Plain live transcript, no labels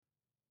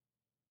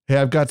Hey,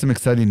 I've got some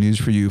exciting news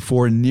for you.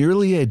 For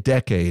nearly a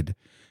decade,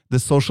 the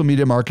Social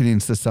Media Marketing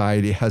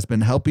Society has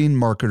been helping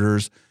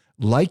marketers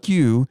like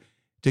you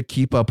to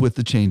keep up with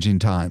the changing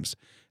times.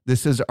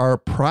 This is our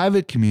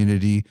private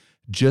community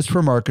just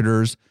for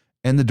marketers,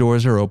 and the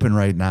doors are open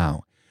right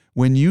now.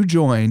 When you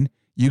join,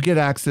 you get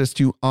access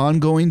to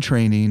ongoing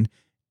training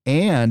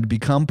and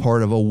become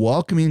part of a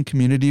welcoming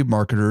community of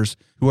marketers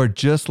who are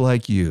just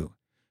like you.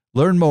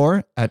 Learn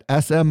more at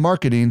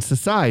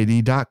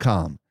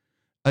smmarketingsociety.com.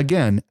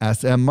 Again,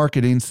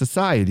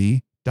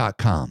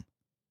 smmarketingsociety.com.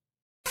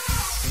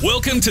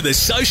 Welcome to the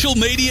Social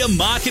Media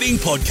Marketing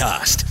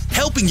Podcast,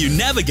 helping you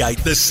navigate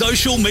the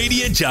social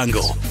media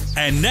jungle.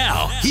 And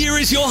now, here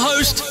is your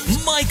host,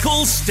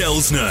 Michael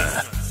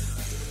Stelzner.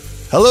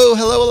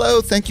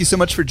 Hello. Thank you so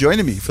much for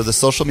joining me for the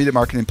Social Media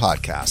Marketing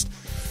Podcast,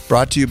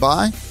 brought to you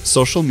by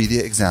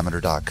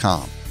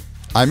socialmediaexaminer.com.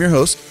 I'm your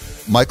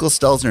host, Michael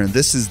Stelzner, and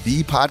this is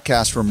the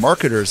podcast for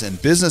marketers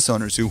and business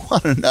owners who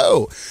want to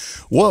know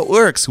what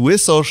works with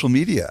social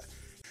media.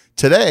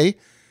 Today,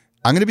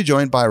 I'm going to be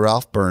joined by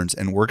Ralph Burns,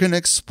 and we're going to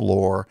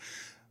explore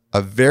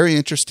a very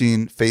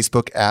interesting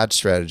Facebook ad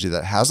strategy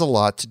that has a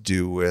lot to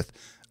do with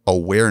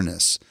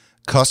awareness,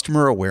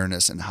 customer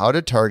awareness, and how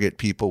to target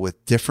people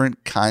with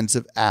different kinds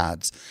of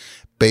ads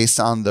based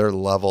on their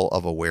level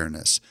of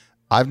awareness.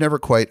 I've never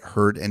quite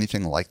heard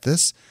anything like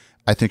this.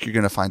 I think you're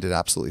going to find it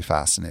absolutely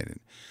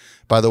fascinating.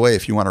 By the way,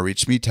 if you want to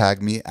reach me,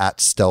 tag me at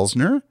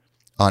Stelzner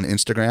on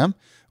Instagram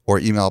or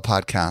email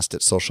podcast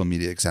at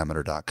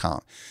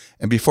socialmediaexaminer.com.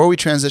 And before we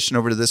transition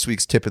over to this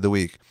week's tip of the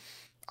week,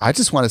 I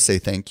just want to say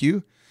thank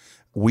you.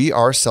 We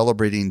are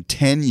celebrating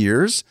 10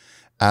 years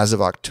as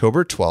of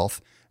October 12th,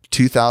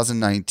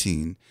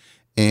 2019.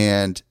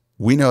 And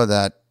we know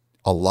that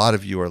a lot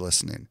of you are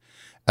listening.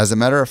 As a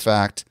matter of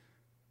fact,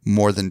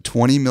 more than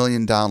 20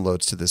 million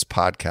downloads to this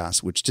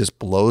podcast, which just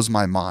blows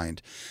my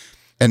mind.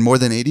 And more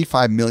than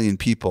 85 million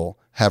people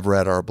have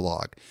read our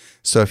blog.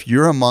 So if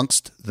you're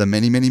amongst the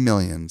many, many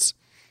millions,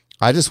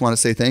 I just want to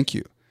say thank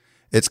you.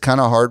 It's kind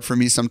of hard for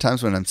me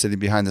sometimes when I'm sitting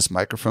behind this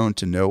microphone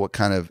to know what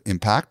kind of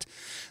impact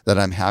that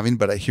I'm having,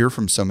 but I hear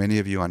from so many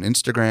of you on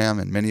Instagram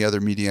and many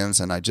other mediums,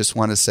 and I just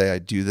want to say I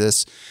do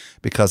this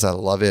because I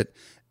love it,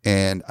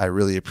 and I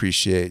really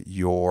appreciate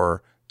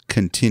your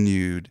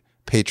continued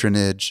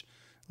patronage,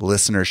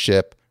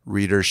 listenership,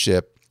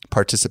 readership,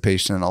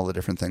 participation in all the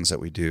different things that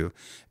we do.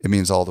 It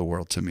means all the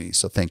world to me.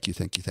 So thank you.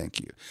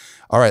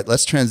 All right,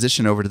 let's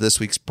transition over to this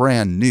week's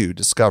brand new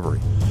discovery.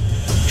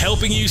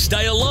 Helping you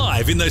stay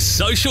alive in the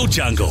social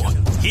jungle.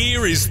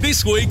 Here is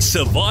this week's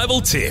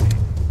survival tip.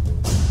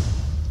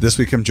 This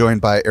week I'm joined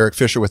by Eric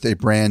Fisher with a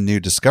brand new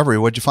discovery.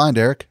 What'd you find,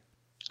 Eric?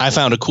 I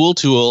found a cool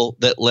tool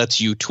that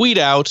lets you tweet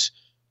out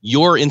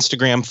your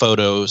Instagram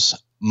photos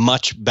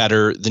much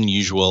better than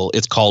usual.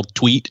 It's called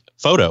Tweet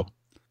Photo.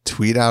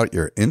 Tweet out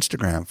your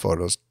Instagram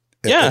photos.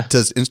 Yeah.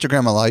 Does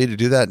Instagram allow you to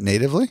do that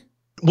natively?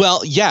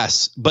 Well,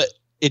 yes, but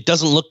it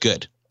doesn't look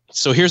good.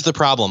 So here's the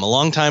problem. A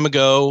long time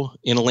ago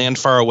in a land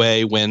far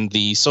away, when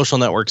the social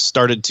networks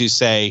started to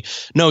say,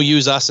 no,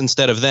 use us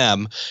instead of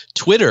them,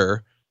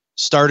 Twitter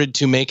started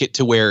to make it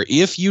to where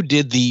if you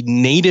did the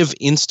native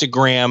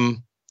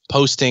Instagram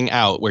posting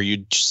out, where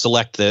you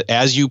select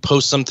as you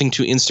post something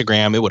to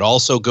Instagram, it would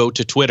also go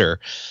to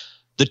Twitter.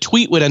 The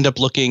tweet would end up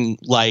looking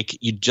like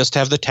you'd just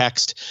have the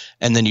text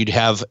and then you'd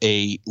have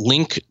a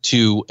link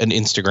to an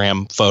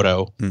Instagram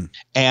photo.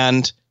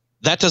 And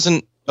that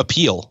doesn't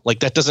appeal.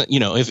 Like that doesn't,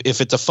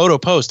 if it's a photo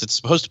post, it's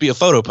supposed to be a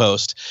photo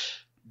post,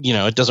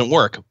 it doesn't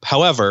work.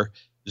 However,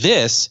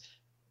 this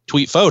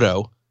Tweet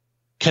Photo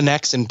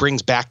connects and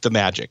brings back the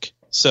magic.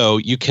 So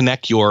you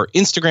connect your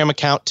Instagram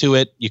account to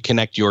it, you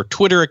connect your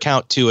Twitter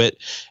account to it,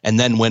 and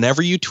then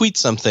whenever you tweet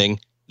something,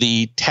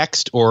 the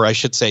text, or I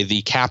should say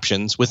the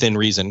captions within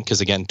reason,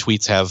 because again,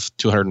 tweets have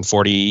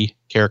 240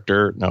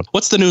 character. No,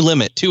 what's the new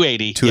limit?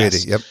 280. 280,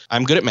 yes. Yep.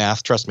 I'm good at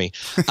math, trust me.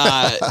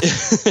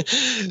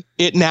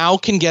 It now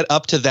can get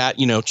up to that,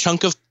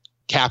 chunk of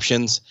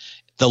captions,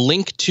 the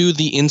link to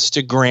the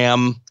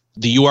Instagram,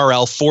 the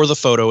URL for the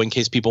photo in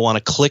case people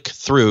want to click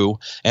through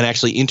and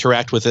actually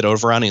interact with it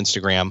over on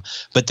Instagram.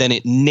 But then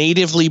it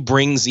natively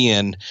brings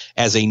in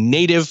as a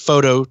native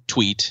photo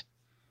tweet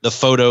the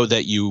photo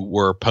that you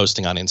were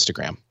posting on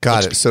Instagram.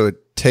 Got it. So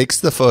it takes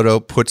the photo,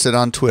 puts it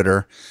on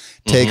Twitter,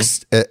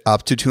 takes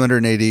up to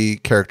 280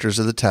 characters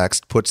of the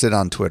text, puts it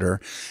on Twitter,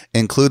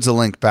 includes a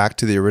link back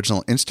to the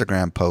original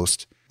Instagram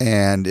post.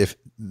 And if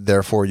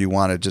therefore you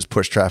want to just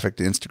push traffic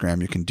to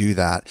Instagram, you can do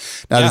that.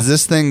 Now, Does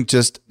this thing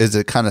is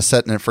it kind of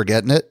setting it,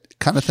 forgetting it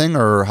kind of thing,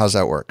 or how's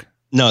that work?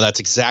 No, that's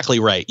exactly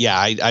right. Yeah,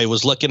 I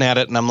was looking at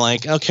it and I'm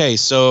like, okay,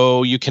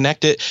 so you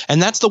connect it.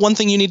 And that's the one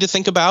thing you need to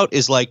think about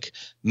is like,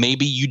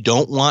 maybe you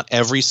don't want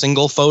every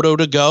single photo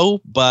to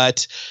go,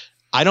 but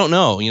I don't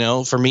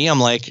know. For me, I'm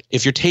like,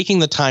 if you're taking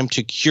the time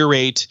to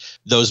curate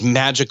those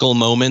magical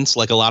moments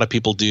like a lot of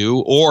people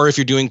do, or if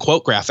you're doing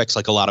quote graphics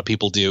like a lot of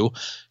people do,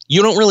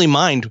 you don't really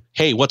mind,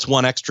 hey, what's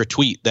one extra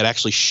tweet that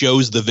actually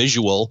shows the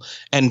visual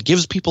and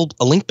gives people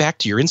a link back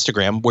to your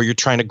Instagram where you're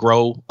trying to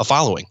grow a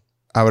following.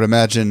 I would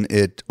imagine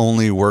it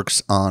only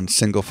works on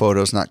single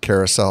photos, not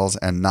carousels,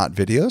 and not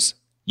videos.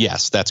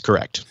 Yes, that's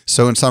correct.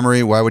 So in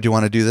summary, why would you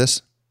want to do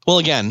this? Well,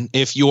 again,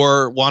 if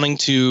you're wanting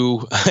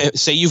to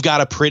say you've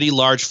got a pretty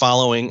large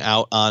following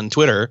out on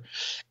Twitter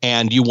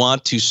and you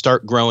want to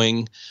start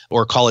growing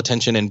or call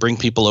attention and bring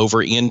people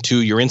over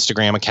into your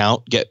Instagram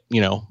account, get,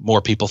 more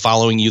people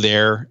following you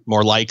there,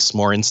 more likes,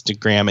 more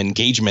Instagram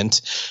engagement,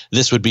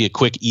 this would be a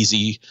quick,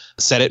 easy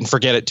set it and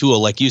forget it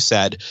tool, like you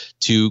said,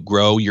 to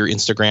grow your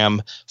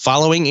Instagram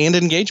following and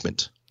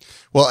engagement.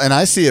 Well, and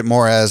I see it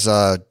more as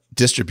a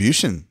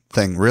distribution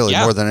thing, really,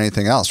 more than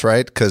anything else,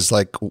 right? Because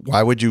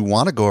why would you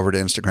want to go over to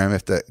Instagram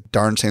if the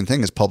darn same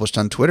thing is published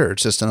on Twitter?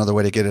 It's just another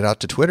way to get it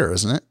out to Twitter,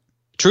 isn't it?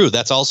 True.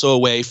 That's also a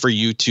way for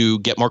you to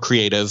get more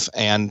creative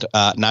and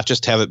not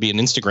just have it be an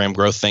Instagram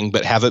growth thing,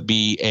 but have it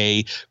be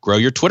a grow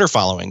your Twitter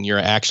following. You're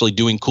actually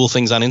doing cool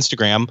things on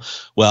Instagram.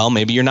 Well,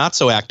 maybe you're not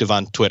so active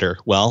on Twitter.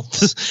 Well,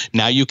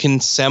 now you can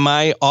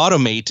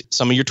semi-automate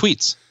some of your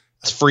tweets.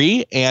 It's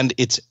free and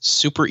it's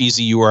super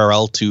easy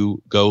URL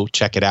to go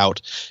check it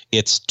out.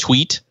 It's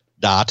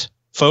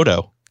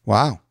tweet.photo.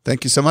 Wow.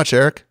 Thank you so much,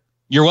 Eric.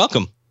 You're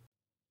welcome.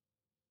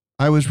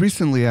 I was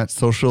recently at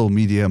Social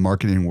Media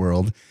Marketing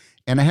World,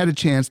 and I had a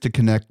chance to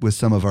connect with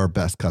some of our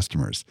best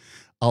customers.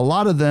 A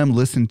lot of them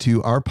listen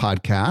to our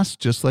podcast,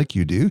 just like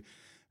you do.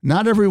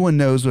 Not everyone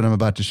knows what I'm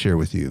about to share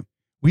with you.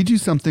 We do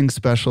something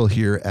special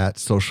here at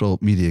Social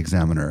Media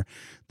Examiner.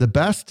 The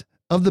best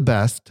of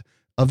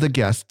the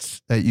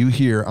guests that you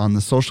hear on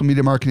the Social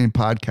Media Marketing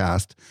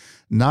Podcast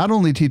not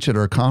only teach at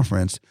our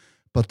conference,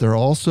 but they're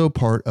also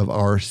part of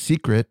our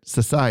secret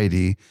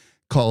society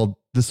called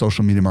the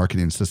Social Media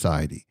Marketing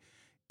Society.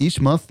 Each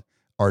month,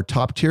 our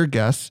top tier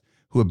guests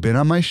who have been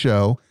on my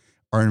show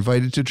are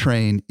invited to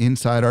train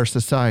inside our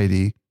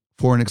society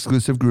for an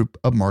exclusive group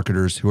of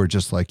marketers who are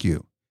just like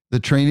you. The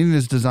training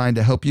is designed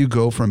to help you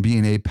go from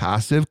being a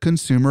passive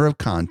consumer of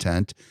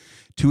content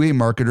to a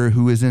marketer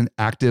who is in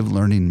active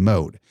learning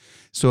mode.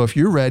 So if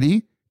you're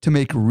ready to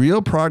make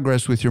real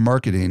progress with your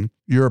marketing,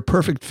 you're a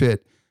perfect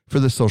fit for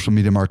the Social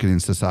Media Marketing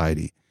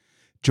Society.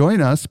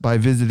 Join us by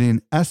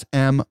visiting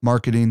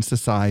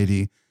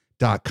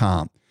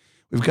smmarketingsociety.com.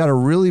 We've got a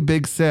really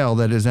big sale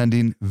that is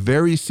ending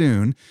very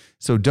soon,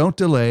 so don't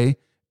delay.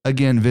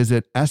 Again,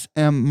 visit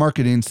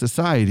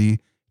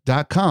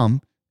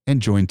smmarketingsociety.com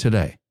and join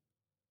today.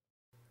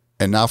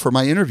 And now for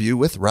my interview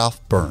with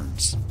Ralph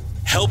Burns.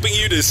 Helping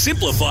you to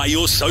simplify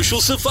your social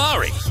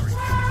safari.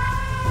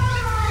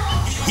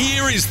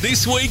 Here is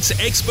this week's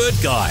expert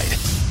guide.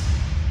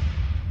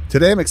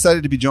 Today, I'm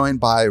excited to be joined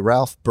by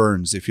Ralph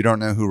Burns. If you don't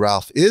know who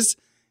Ralph is,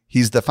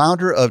 he's the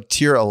founder of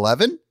Tier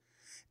 11,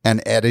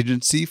 an ad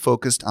agency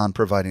focused on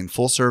providing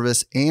full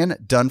service and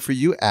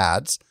done-for-you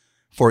ads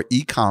for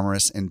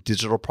e-commerce and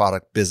digital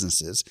product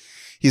businesses.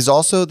 He's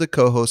also the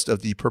co-host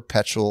of the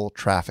Perpetual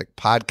Traffic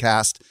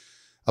podcast,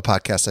 a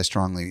podcast I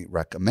strongly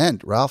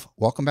recommend. Ralph,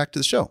 welcome back to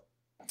the show.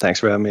 Thanks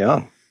for having me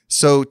on.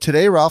 So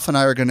today, Ralph and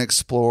I are going to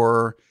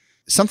explore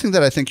something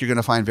that I think you're going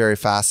to find very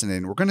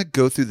fascinating. We're going to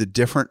go through the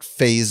different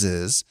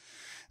phases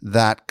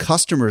that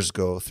customers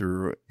go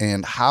through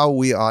and how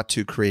we ought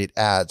to create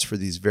ads for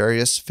these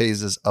various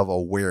phases of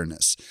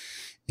awareness.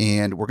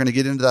 And we're going to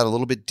get into that a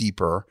little bit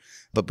deeper.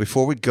 But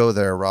before we go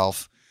there,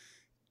 Ralph,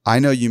 I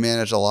know you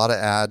manage a lot of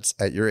ads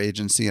at your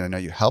agency, and I know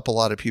you help a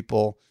lot of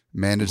people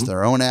manage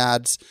their own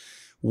ads.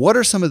 What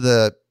are some of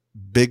the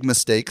big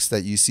mistakes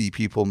that you see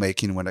people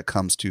making when it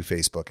comes to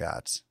Facebook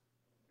ads?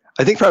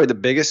 I think probably the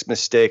biggest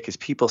mistake is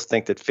people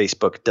think that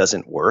Facebook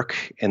doesn't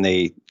work, and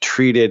they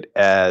treat it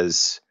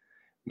as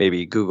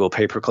maybe Google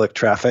pay-per-click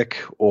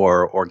traffic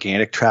or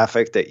organic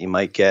traffic that you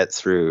might get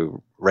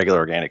through regular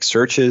organic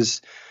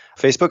searches.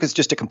 Facebook is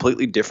just a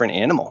completely different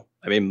animal.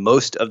 I mean,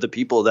 most of the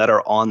people that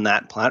are on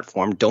that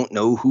platform don't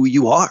know who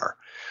you are,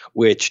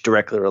 which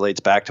directly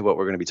relates back to what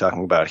we're going to be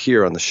talking about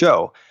here on the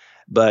show.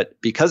 But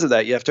because of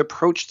that, you have to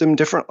approach them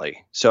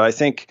differently. So I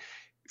think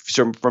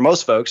for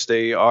most folks,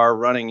 they are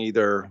running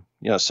either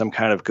some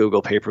kind of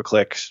Google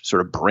pay-per-click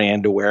sort of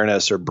brand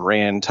awareness or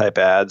brand type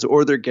ads,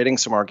 or they're getting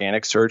some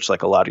organic search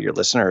like a lot of your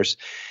listeners.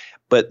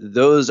 But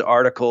those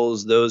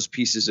articles, those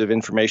pieces of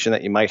information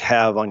that you might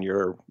have on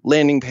your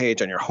landing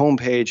page, on your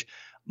homepage,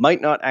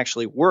 might not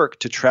actually work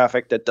to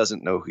traffic that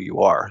doesn't know who you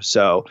are.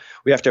 So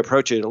we have to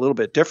approach it a little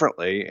bit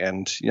differently.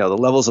 And the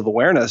levels of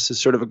awareness is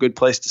sort of a good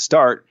place to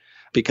start,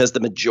 because the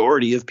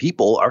majority of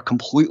people are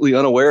completely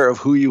unaware of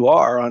who you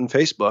are on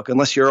Facebook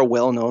unless you're a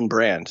well-known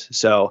brand.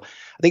 So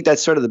I think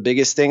that's sort of the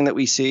biggest thing that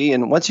we see.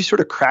 And once you sort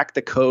of crack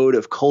the code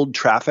of cold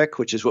traffic,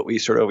 which is what we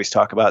sort of always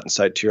talk about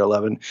inside Tier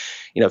 11,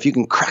 if you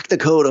can crack the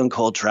code on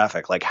cold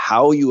traffic, like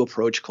how you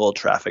approach cold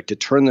traffic to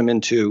turn them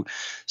into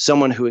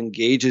someone who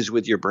engages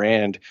with your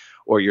brand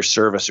or your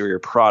service or your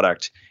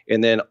product,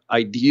 and then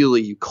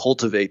ideally you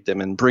cultivate them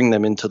and bring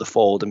them into the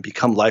fold and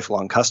become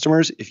lifelong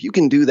customers. If you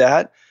can do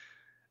that,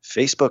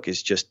 Facebook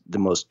is just the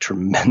most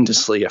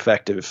tremendously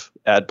effective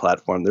ad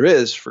platform there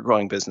is for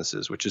growing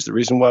businesses, which is the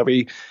reason why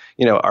we,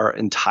 our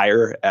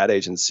entire ad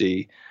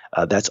agency,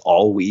 that's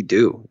all we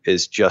do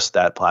is just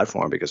that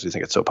platform, because we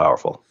think it's so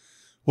powerful.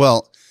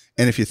 Well,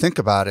 and if you think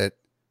about it,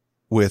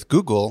 with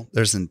Google,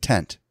 there's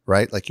intent,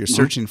 right? Like you're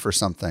searching for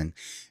something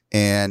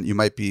and you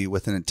might be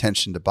with an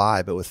intention to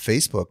buy, but with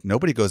Facebook,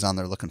 nobody goes on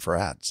there looking for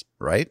ads,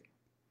 right?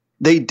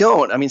 They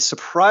don't. I mean,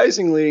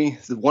 surprisingly,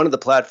 one of the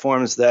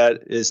platforms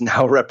that is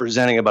now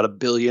representing about 1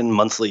 billion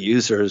monthly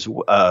users,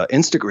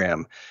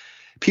 Instagram,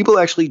 people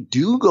actually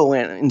do go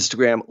on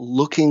Instagram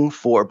looking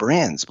for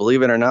brands.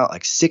 Believe it or not,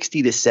 like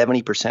 60 to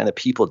 70% of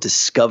people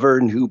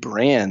discover new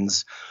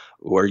brands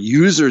or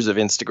users of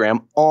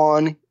Instagram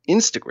on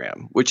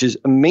Instagram, which is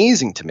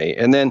amazing to me.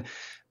 And then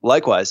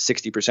likewise,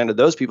 60% of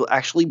those people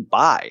actually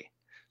buy.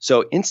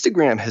 So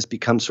Instagram has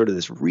become sort of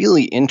this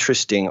really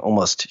interesting,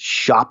 almost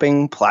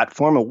shopping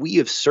platform. And we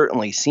have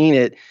certainly seen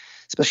it,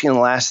 especially in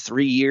the last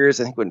 3 years.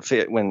 I think when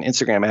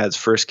Instagram ads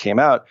first came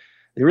out,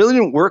 they really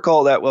didn't work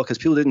all that well because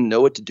people didn't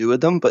know what to do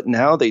with them, but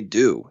now they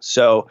do.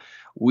 So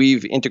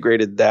we've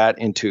integrated that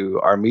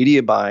into our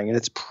media buying, and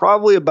it's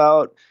probably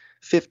about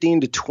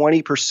 15 to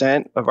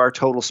 20% of our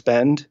total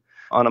spend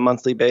on a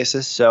monthly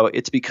basis. So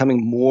it's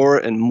becoming more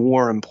and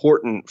more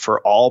important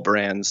for all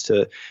brands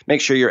to make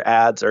sure your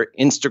ads are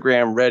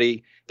Instagram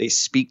ready. They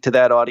speak to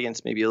that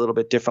audience maybe a little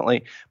bit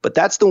differently. But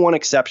that's the one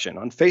exception.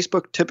 On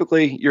Facebook,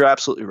 typically, you're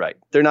absolutely right.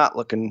 They're not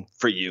looking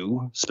for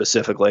you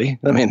specifically.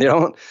 I mean, they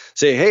don't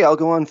say, hey, I'll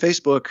go on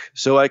Facebook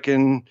so I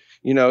can,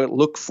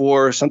 look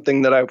for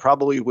something that I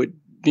probably would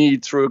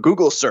need through a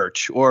Google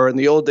search or in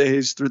the old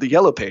days through the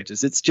Yellow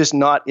Pages. It's just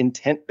not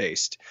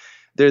intent-based.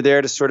 They're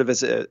there to sort of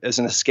as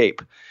an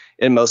escape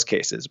in most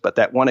cases. But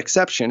that one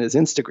exception is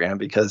Instagram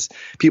because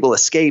people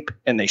escape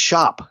and they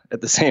shop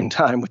at the same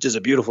time, which is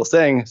a beautiful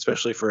thing,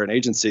 especially for an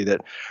agency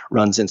that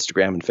runs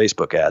Instagram and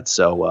Facebook ads.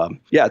 So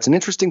it's an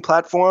interesting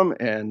platform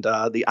and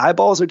the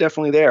eyeballs are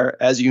definitely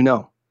there, as you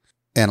know.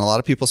 And a lot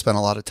of people spend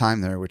a lot of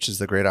time there, which is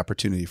the great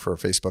opportunity for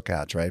Facebook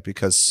ads, right?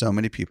 Because so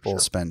many people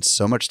spend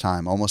so much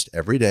time almost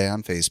every day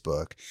on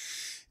Facebook.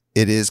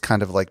 It is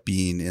kind of like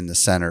being in the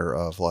center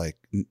of like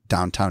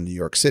downtown New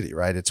York City,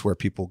 right? It's where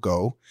people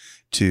go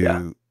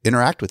to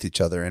interact with each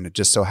other. And it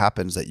just so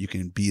happens that you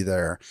can be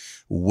there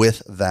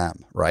with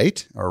them,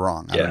 right? Or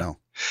wrong? I don't know.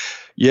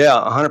 Yeah,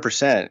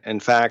 100%. In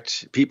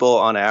fact, people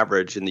on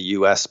average in the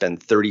US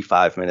spend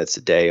 35 minutes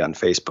a day on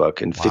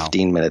Facebook and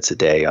 15 minutes a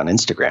day on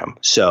Instagram.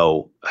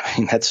 So, I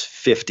mean, that's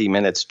 50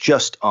 minutes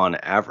just on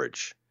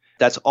average.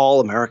 That's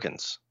all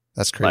Americans.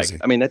 That's crazy.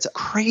 That's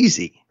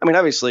crazy. I mean,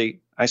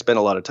 obviously, I spend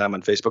a lot of time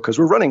on Facebook because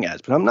we're running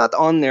ads, but I'm not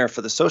on there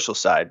for the social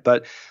side.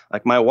 But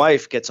like my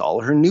wife gets all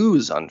her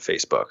news on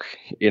Facebook.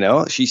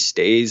 She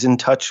stays in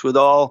touch with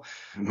all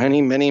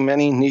many, many,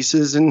 many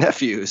nieces and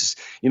nephews,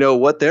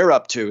 what they're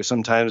up to.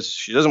 Sometimes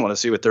she doesn't want to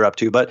see what they're up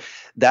to, but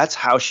that's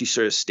how she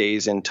sort of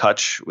stays in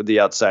touch with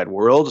the outside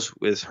world,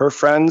 with her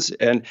friends.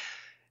 And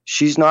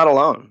she's not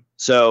alone.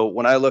 So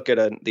when I look at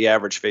the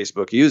average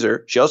Facebook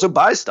user, she also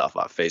buys stuff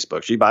off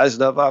Facebook. She buys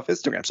stuff off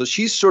Instagram. So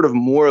she's sort of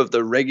more of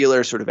the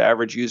regular sort of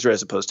average user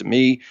as opposed to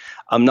me.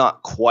 I'm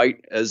not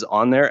quite as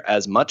on there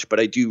as much,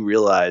 but I do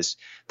realize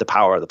the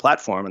power of the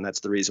platform. And that's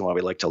the reason why we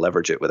like to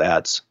leverage it with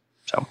ads.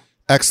 So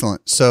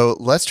excellent. So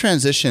let's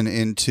transition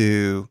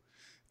into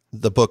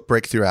the book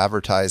Breakthrough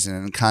Advertising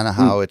and kind of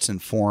how it's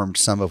informed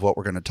some of what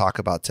we're going to talk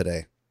about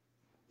today.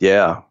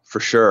 Yeah, for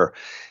sure.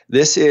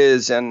 This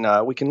is, and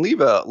we can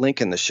leave a link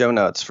in the show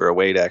notes for a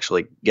way to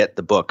actually get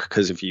the book.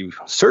 Because if you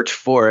search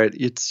for it,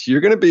 it's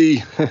going to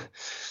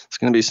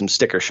be some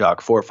sticker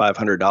shock, $400 or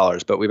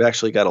 $500. But we've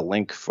actually got a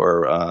link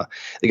for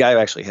the guy who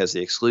actually has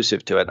the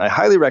exclusive to it. And I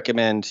highly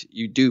recommend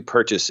you do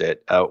purchase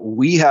it.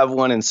 We have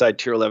one inside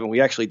Tier 11. We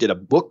actually did a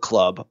book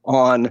club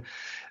on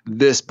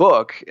this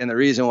book, and the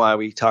reason why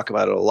we talk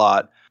about it a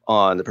lot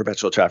on the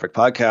Perpetual Traffic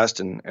podcast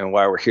and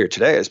why we're here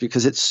today is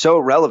because it's so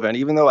relevant,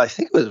 even though I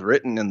think it was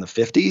written in the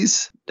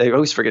 50s. I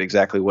always forget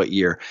exactly what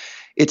year.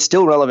 It's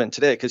still relevant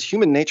today because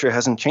human nature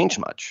hasn't changed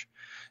much.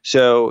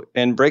 So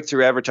in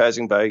Breakthrough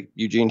Advertising by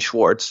Eugene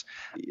Schwartz,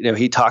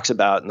 he talks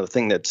about, and the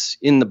thing that's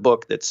in the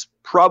book that's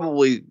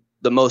probably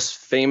the most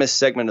famous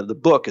segment of the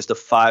book is the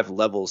 5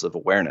 levels of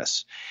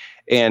awareness.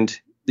 And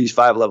these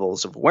 5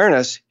 levels of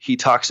awareness, he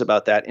talks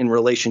about that in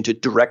relation to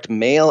direct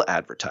mail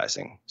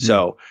advertising.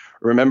 So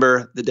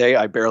remember the day,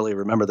 I barely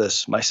remember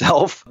this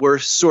myself, we're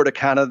sort of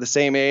kind of the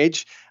same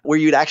age, where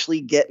you'd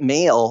actually get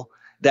mail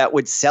that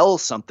would sell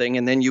something,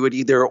 and then you would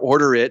either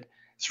order it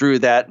through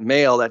that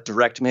mail, that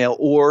direct mail,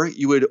 or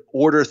you would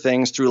order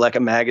things through like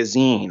a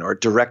magazine or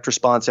direct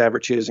response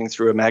advertising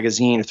through a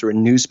magazine or through a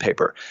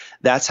newspaper.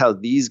 That's how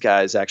these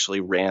guys actually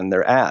ran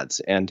their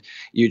ads. And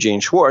Eugene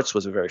Schwartz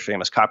was a very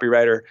famous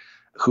copywriter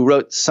who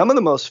wrote some of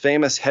the most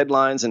famous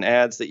headlines and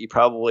ads that you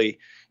probably,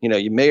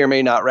 you may or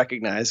may not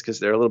recognize because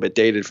they're a little bit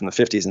dated from the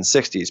 50s and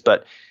 60s.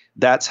 But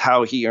that's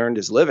how he earned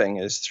his living,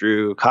 is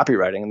through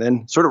copywriting, and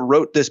then sort of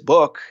wrote this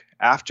book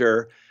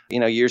after,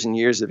 years and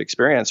years of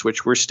experience,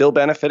 which we're still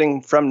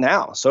benefiting from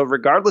now. So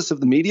regardless of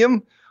the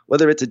medium,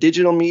 whether it's a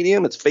digital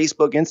medium, it's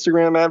Facebook,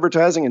 Instagram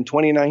advertising in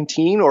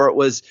 2019, or it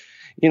was,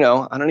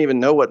 I don't even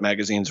know what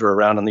magazines were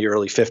around in the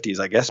early 50s.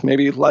 I guess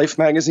maybe Life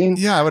magazine.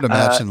 Yeah, I would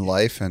imagine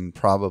Life and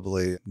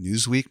probably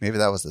Newsweek. Maybe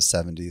that was the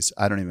 70s.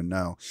 I don't even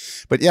know.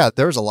 But yeah,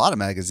 there was a lot of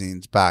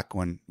magazines back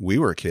when we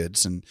were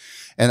kids. And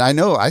I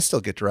know I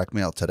still get direct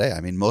mail today.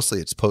 I mean, mostly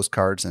it's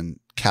postcards and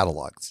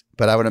catalogs.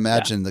 But I would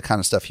imagine the kind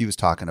of stuff he was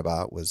talking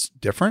about was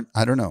different.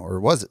 I don't know. Or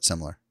was it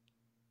similar?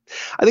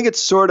 I think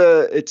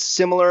it's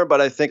similar,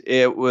 but I think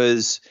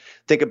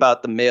think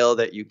about the mail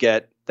that you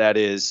get. That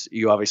is,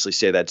 you obviously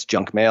say that's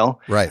junk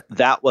mail. Right.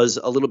 That was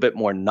a little bit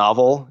more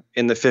novel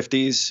in the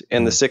 50s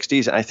and the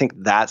 60s. And I think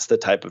that's the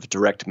type of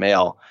direct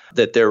mail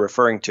that they're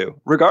referring to.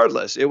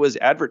 Regardless, it was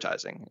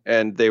advertising.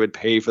 And they would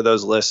pay for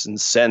those lists and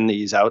send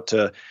these out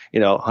to,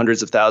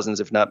 hundreds of thousands,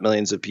 if not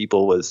millions of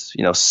people with,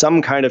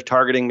 some kind of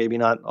targeting, maybe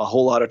not a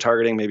whole lot of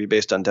targeting, maybe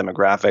based on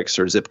demographics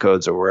or zip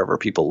codes or wherever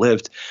people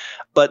lived.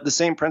 But the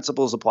same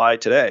principles apply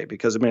today.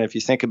 Because, if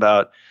you think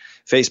about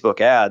Facebook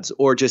ads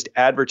or just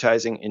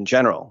advertising in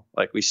general.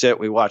 Like we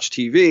watch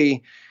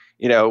TV,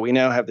 we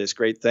now have this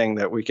great thing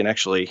that we can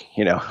actually,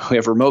 we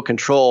have remote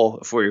control.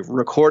 If we're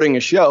recording a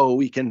show,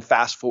 we can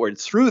fast forward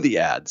through the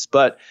ads.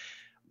 But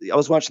I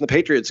was watching the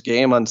Patriots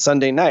game on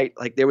Sunday night.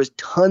 Like there was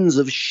tons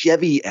of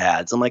Chevy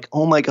ads. I'm like,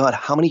 oh my God,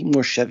 how many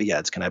more Chevy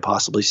ads can I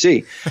possibly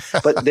see?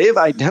 But they've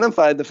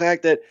identified the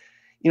fact that,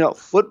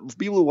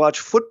 people who watch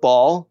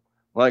football,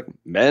 like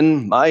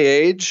men my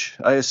age,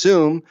 I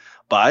assume,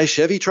 buy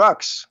Chevy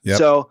trucks. Yep.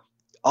 So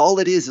all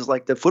it is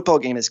like the football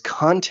game is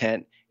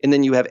content, and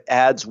then you have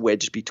ads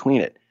wedged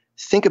between it.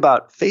 Think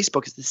about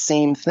Facebook is the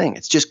same thing.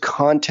 It's just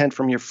content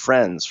from your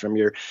friends, from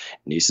your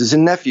nieces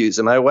and nephews,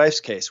 in my wife's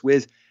case,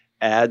 with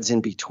ads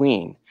in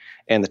between.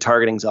 And the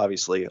targeting's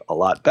obviously a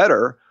lot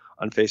better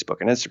on Facebook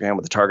and Instagram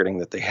with the targeting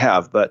that they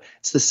have, but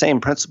it's the same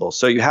principle.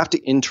 So you have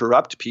to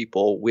interrupt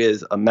people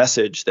with a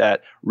message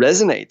that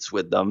resonates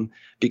with them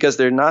because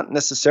they're not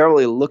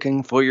necessarily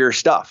looking for your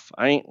stuff.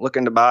 I ain't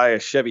looking to buy a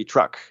Chevy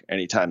truck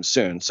anytime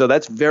soon. So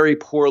that's very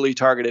poorly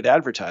targeted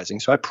advertising.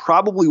 So I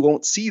probably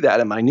won't see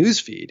that in my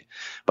newsfeed,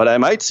 but I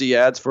might see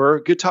ads for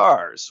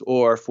guitars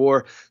or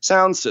for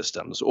sound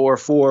systems or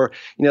for,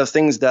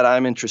 things that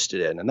I'm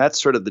interested in. And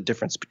that's sort of the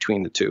difference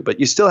between the two. But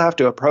you still have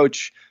to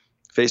approach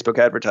Facebook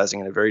advertising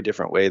in a very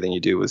different way than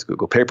you do with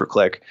Google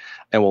pay-per-click.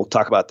 And we'll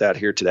talk about that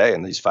here today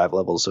in these 5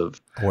 levels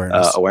of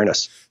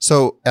awareness.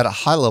 So at a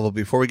high level,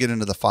 before we get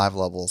into the 5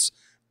 levels,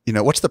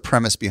 what's the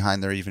premise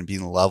behind there even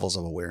being levels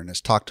of awareness?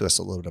 Talk to us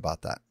a little bit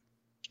about that.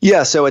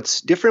 Yeah, so it's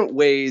different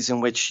ways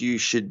in which you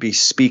should be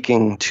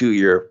speaking to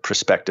your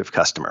prospective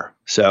customer.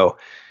 So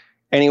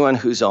anyone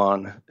who's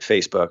on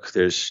Facebook,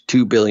 there's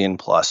 2 billion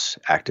plus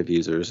active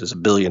users. There's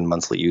 1 billion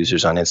monthly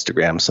users on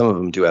Instagram. Some of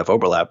them do have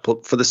overlap.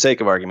 For the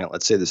sake of argument,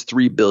 let's say there's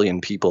 3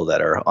 billion people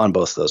that are on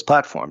both of those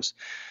platforms.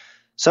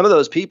 Some of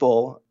those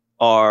people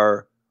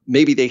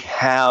maybe they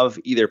have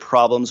either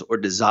problems or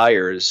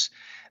desires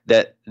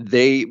that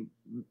they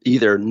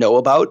either know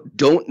about,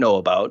 don't know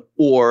about,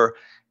 or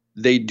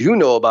they do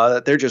know about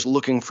it. They're just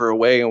looking for a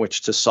way in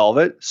which to solve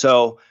it.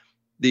 So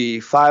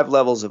the 5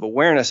 levels of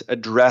awareness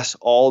address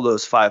all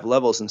those 5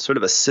 levels in sort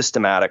of a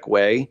systematic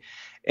way.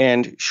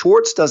 And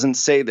Schwartz doesn't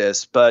say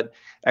this, but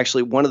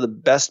actually one of the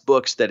best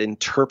books that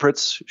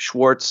interprets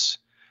Schwartz's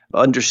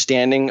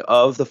understanding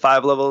of the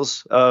 5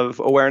 levels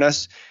of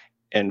awareness,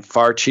 and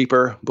far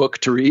cheaper book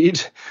to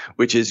read,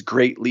 which is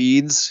Great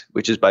Leads,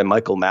 which is by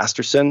Michael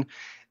Masterson.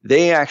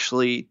 They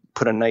actually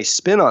put a nice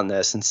spin on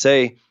this and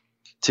say,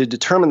 to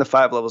determine the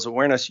 5 levels of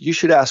awareness, you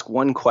should ask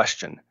one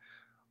question.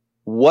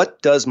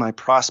 What does my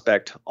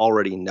prospect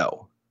already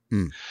know?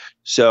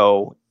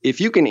 So if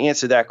you can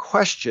answer that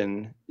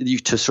question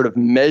to sort of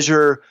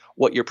measure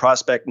what your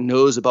prospect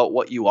knows about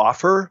what you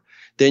offer,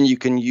 then you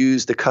can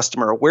use the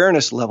customer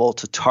awareness level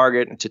to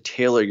target and to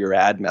tailor your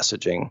ad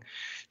messaging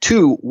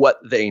to what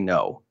they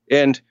know.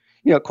 And,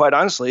 quite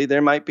honestly,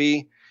 there might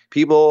be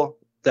people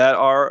that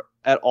are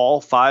at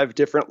all 5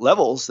 different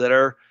levels that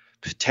are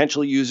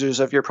potential users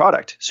of your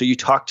product. So you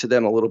talk to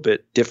them a little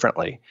bit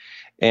differently.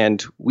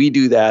 And we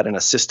do that in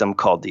a system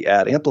called the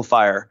Ad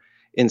Amplifier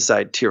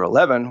inside Tier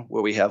 11,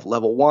 where we have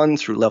level 1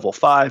 through level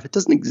 5. It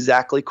doesn't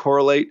exactly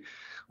correlate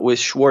with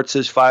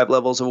Schwartz's 5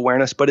 levels of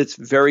awareness, but it's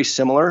very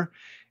similar.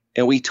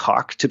 And we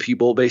talk to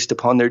people based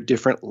upon their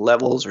different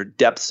levels or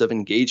depths of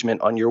engagement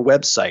on your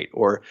website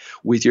or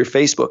with your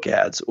Facebook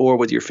ads or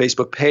with your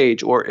Facebook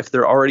page, or if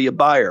they're already a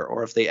buyer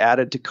or if they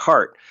added to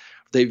cart,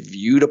 they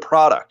viewed a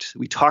product.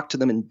 We talk to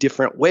them in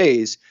different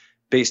ways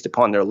based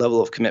upon their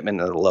level of commitment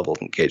and their level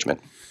of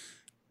engagement.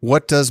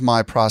 What does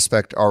my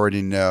prospect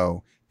already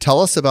know?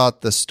 Tell us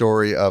about the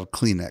story of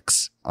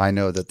Kleenex. I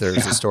know that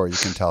there's a story you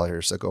can tell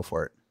here, so go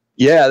for it.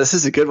 Yeah, this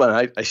is a good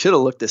one. I should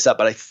have looked this up,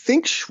 but I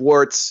think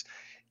Schwartz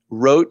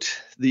wrote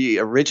the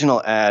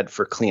original ad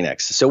for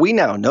Kleenex. So we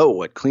now know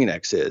what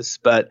Kleenex is,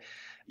 but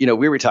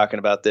we were talking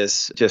about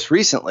this just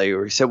recently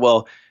where he said,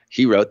 well,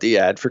 he wrote the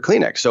ad for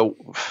Kleenex. So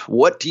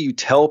what do you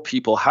tell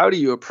people? How do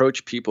you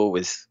approach people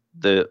with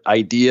the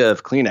idea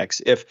of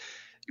Kleenex if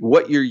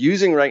what you're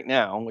using right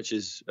now, which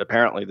is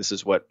apparently this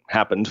is what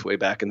happened way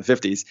back in the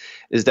 50s,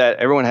 is that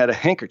everyone had a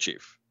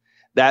handkerchief.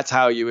 that's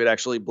how you would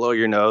actually blow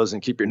your nose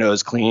and keep your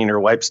nose clean or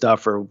wipe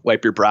stuff or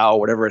wipe your brow,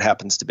 whatever it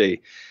happens to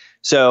be.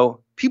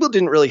 So people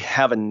didn't really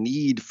have a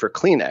need for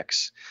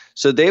Kleenex.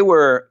 So they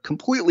were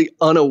completely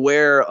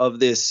unaware of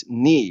this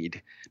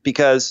need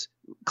because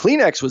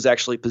Kleenex was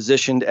actually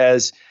positioned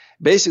as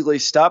basically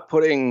stop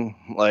putting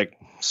like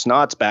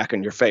snots back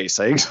in your face.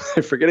 I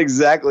forget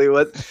exactly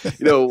what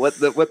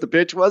the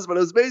pitch was, but it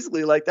was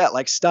basically like that,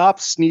 like stop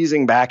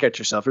sneezing back at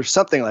yourself or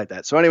something like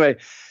that. So anyway,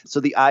 so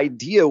the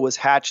idea was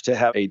hatched to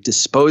have a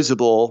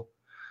disposable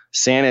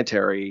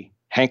sanitary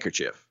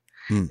handkerchief.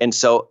 And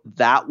so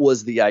that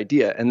was the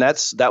idea. And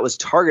that was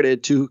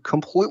targeted to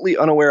completely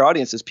unaware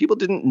audiences. People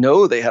didn't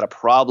know they had a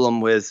problem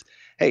with,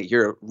 hey,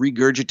 you're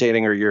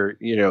regurgitating or you're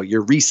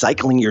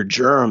recycling your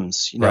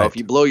germs. Right. If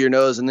you blow your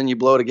nose and then you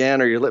blow it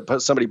again, or you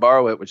let somebody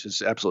borrow it, which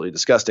is absolutely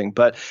disgusting.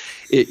 But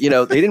they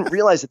didn't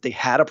realize that they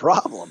had a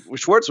problem,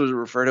 which Schwartz was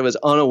referred to as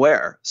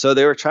unaware. So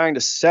they were trying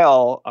to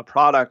sell a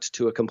product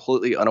to a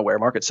completely unaware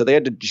market. So they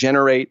had to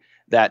generate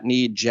that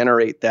need,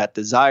 generate that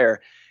desire.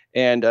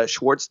 And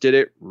Schwartz did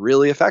it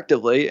really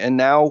effectively. And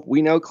now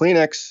we know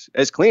Kleenex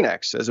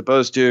as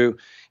opposed to,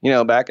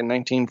 back in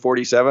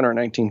 1947 or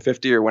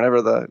 1950 or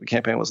whenever the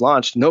campaign was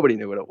launched, nobody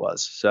knew what it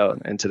was. So,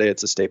 and today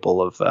it's a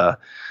staple of our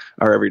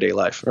everyday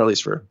life, or at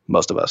least for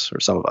most of us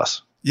or some of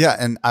us. Yeah.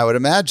 And I would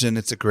imagine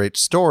it's a great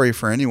story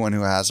for anyone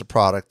who has a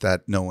product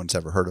that no one's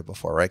ever heard of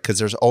before, right? Because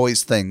there's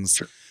always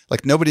things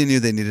like nobody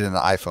knew they needed an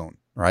iPhone,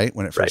 right?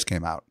 When it first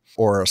came out,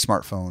 or a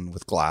smartphone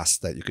with glass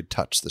that you could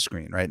touch the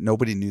screen, right?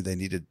 Nobody knew they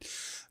needed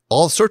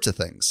all sorts of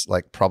things.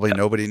 Like probably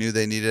nobody knew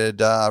they needed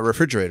a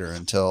refrigerator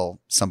until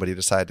somebody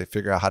decided to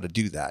figure out how to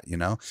do that,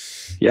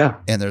 Yeah.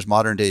 And there's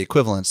modern day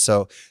equivalents.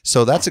 So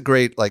that's a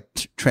great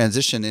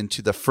transition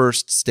into the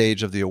first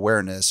stage of the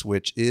awareness,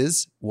 which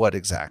is what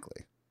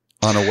exactly?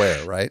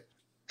 Unaware, right?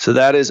 So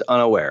that is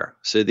unaware.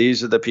 So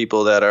these are the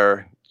people that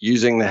are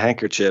using the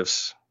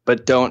handkerchiefs,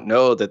 but don't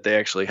know that they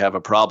actually have a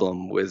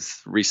problem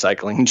with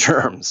recycling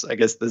germs. I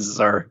guess this is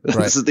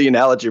the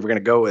analogy we're going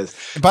to go with.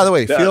 And by the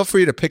way, feel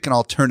free to pick an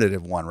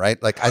alternative one,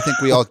 right? Like I think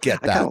we all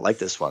get that. I kind of like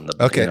this one.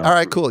 Okay. All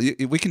right, cool.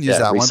 We can use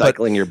that one.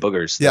 Recycling your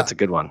boogers. Yeah. That's a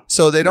good one.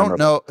 So they don't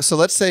know. So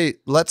let's say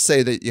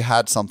that you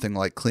had something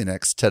like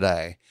Kleenex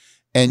today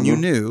and you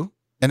knew,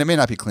 and it may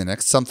not be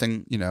Kleenex,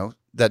 something,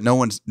 that no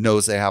one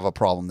knows they have a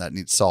problem that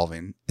needs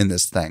solving in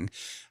this thing.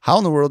 How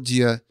in the world do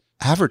you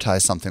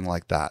advertise something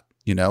like that?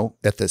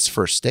 At this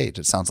first stage,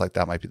 it sounds like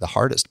that might be the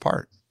hardest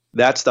part.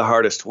 That's the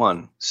hardest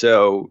one.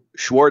 So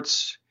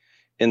Schwartz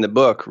in the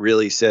book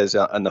really says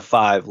on the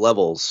 5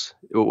 levels,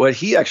 what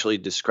he actually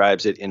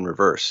describes it in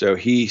reverse. So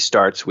he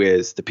starts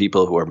with the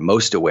people who are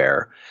most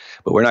aware,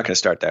 but we're not going to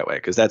start that way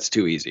because that's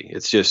too easy.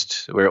 It's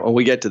just when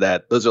we get to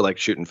that, those are like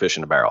shooting fish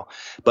in a barrel.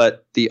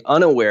 But the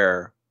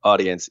unaware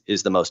audience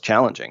is the most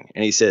challenging.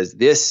 And he says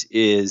this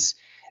is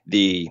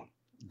the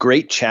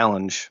great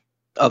challenge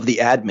of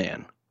the ad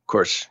man. Of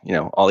course,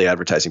 all the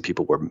advertising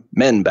people were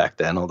men back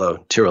then,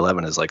 although Tier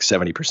 11 is like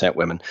 70%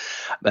 women.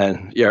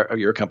 And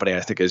your company,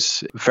 I think,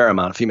 is a fair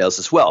amount of females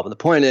as well. But the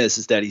point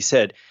is that he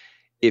said,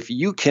 if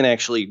you can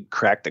actually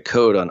crack the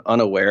code on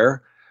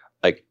unaware,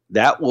 like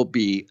that will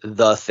be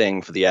the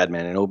thing for the ad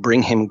man, and it will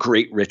bring him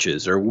great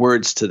riches or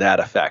words to that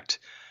effect.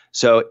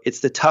 So it's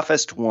the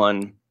toughest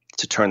one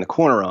to turn the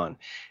corner on.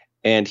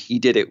 And he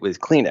did it with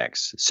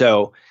Kleenex.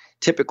 So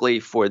typically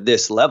for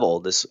this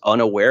level, this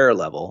unaware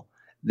level,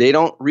 they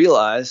don't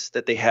realize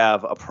that they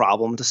have a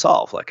problem to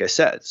solve, like I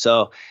said.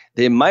 So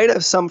they might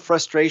have some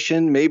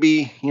frustration.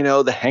 Maybe,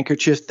 the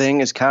handkerchief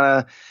thing is kind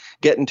of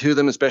getting to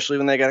them, especially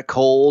when they got a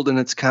cold and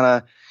it's kind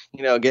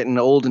of, getting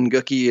old and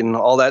gooky and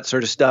all that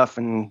sort of stuff,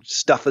 and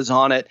stuff is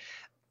on it.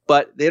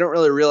 But they don't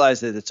really realize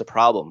that it's a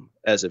problem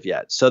as of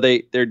yet. So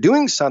they're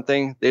doing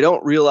something. They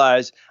don't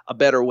realize a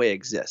better way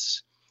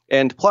exists.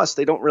 And plus,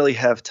 they don't really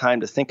have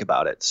time to think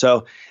about it.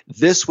 So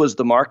this was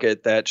the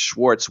market that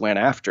Schwartz went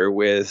after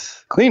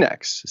with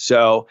Kleenex.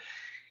 So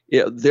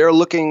they're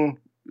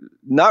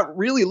not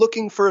really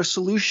looking for a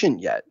solution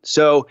yet.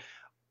 So,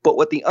 but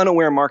what the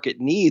unaware market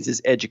needs is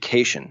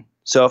education.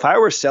 So if I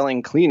were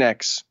selling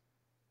Kleenex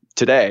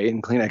today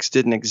and Kleenex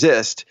didn't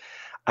exist,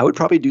 I would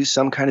probably do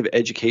some kind of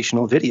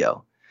educational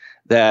video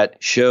that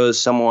shows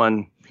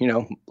someone,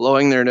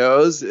 blowing their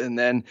nose and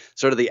then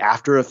sort of the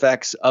after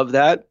effects of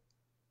that.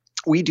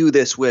 We do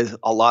this with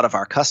a lot of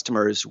our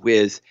customers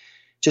with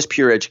just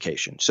pure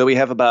education. So we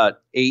have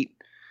about 8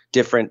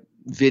 different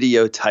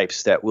video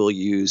types that we'll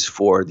use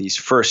for these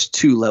first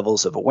 2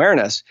 levels of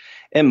awareness.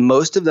 And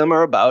most of them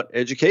are about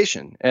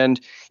education.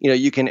 And,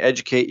 you can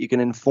educate, you can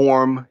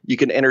inform, you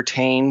can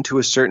entertain to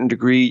a certain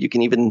degree, you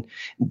can even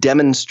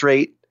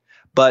demonstrate.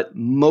 But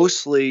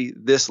mostly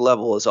this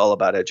level is all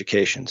about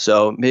education.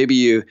 So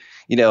maybe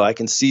I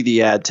can see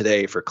the ad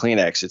today for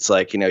Kleenex. It's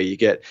like, you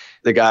get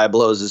the guy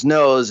blows his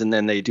nose and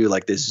then they do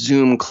like this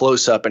zoom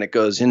close up and it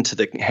goes into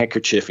the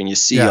handkerchief and you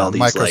see all these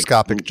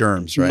microscopic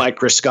germs, right?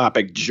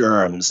 Microscopic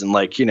germs and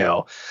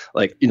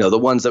the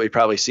ones that we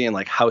probably see in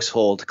like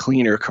household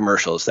cleaner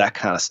commercials, that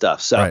kind of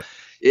stuff. So, right.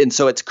 And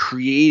so it's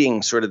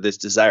creating sort of this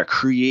desire,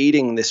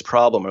 creating this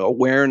problem or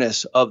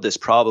awareness of this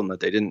problem that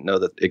they didn't know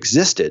that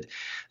existed.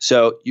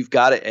 So you've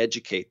got to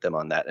educate them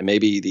on that. And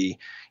maybe the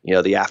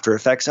after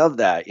effects of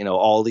that,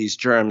 all these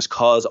germs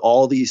cause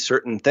all these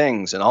certain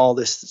things and all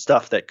this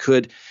stuff that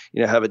could,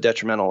 have a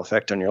detrimental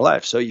effect on your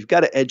life. So you've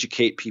got to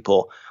educate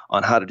people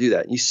on how to do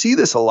that. You see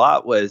this a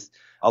lot with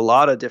a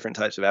lot of different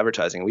types of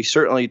advertising. We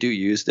certainly do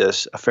use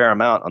this a fair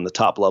amount on the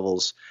top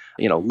levels,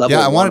 level.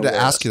 Yeah, I wanted to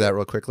ask you that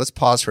real quick. Let's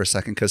pause for a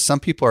second because some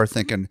people are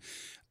thinking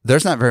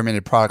there's not very many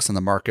products on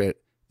the market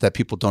that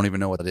people don't even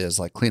know what it is,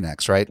 like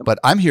Kleenex, right? But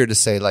I'm here to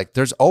say, like,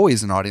 there's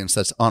always an audience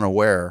that's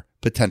unaware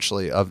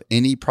potentially of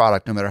any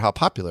product, no matter how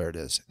popular it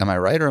is. Am I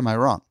right or am I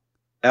wrong?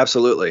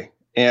 Absolutely.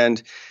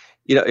 And,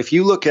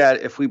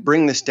 if we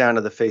bring this down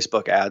to the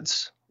Facebook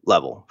ads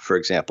level, for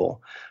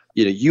example,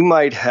 you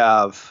might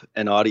have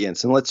an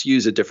audience, and let's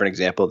use a different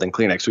example than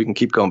Kleenex. We can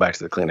keep going back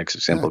to the Kleenex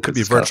example. Yeah, it could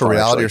be virtual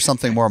reality or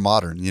something more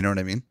modern. You know what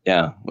I mean?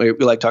 Yeah. We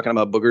like talking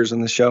about boogers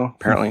in this show,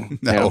 apparently.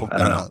 No,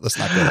 let's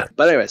not go there.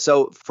 But anyway,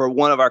 so for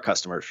one of our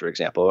customers, for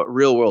example, a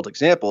real world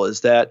example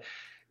is that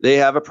they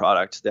have a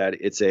product that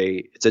it's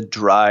a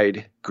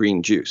dried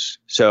green juice.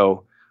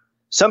 So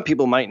some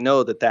people might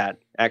know that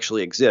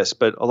actually exists,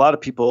 but a lot of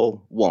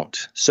people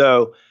won't.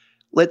 So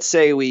let's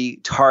say we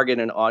target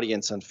an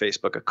audience on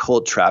Facebook, a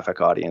cold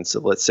traffic audience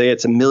of, let's say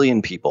it's 1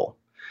 million people.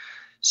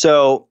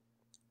 So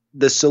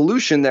the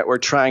solution that we're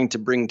trying to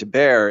bring to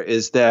bear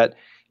is that,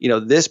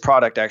 this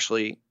product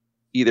actually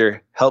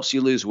either helps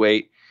you lose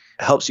weight,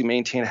 helps you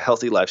maintain a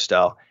healthy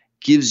lifestyle,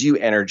 gives you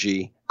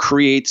energy,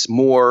 creates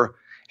more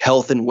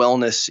health and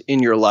wellness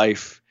in your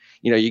life.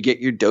 You get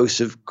your dose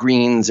of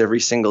greens every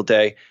single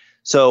day.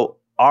 So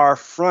our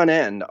front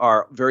end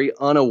are very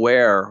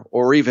unaware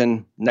or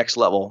even next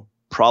level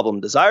problem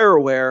desire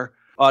aware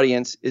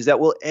audience is that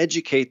we'll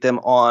educate them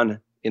on,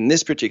 in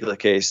this particular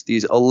case,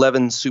 these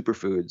 11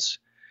 superfoods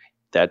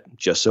that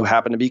just so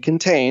happen to be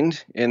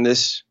contained in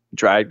this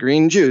dried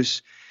green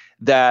juice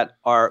that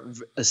are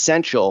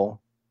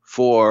essential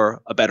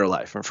for a better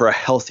life and for a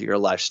healthier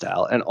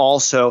lifestyle, and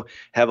also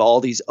have all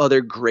these other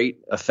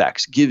great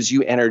effects, gives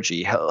you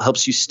energy,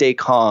 helps you stay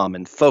calm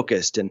and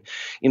focused, and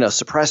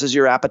suppresses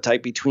your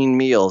appetite between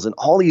meals and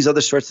all these other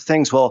sorts of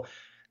things. Well,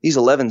 these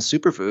 11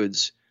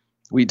 superfoods,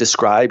 we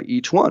describe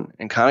each one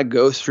and kind of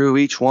go through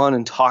each one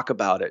and talk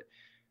about it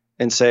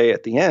and say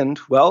at the end,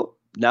 well,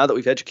 now that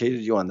we've educated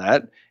you on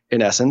that,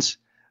 in essence,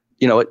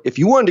 if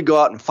you wanted to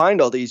go out and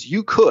find all these,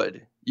 you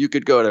could. You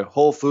could go to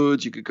Whole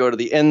Foods, you could go to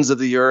the ends of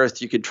the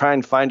earth, you could try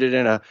and find it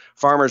in a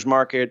farmer's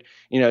market,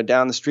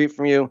 down the street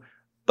from you.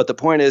 But the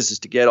point is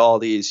to get all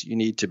these, you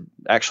need to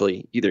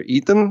actually either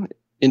eat them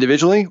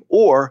individually,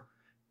 or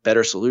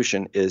better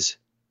solution is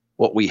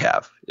what we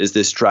have, is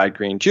this dried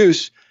green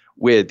juice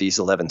with these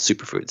 11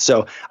 superfoods.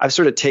 So I've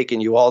sort of taken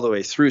you all the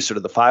way through sort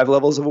of the 5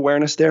 levels of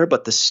awareness there,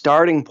 but the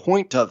starting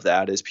point of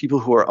that is people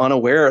who are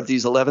unaware of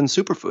these 11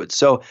 superfoods.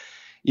 So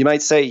you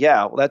might say,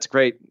 yeah, well, that's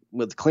great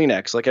with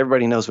Kleenex. Like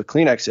everybody knows what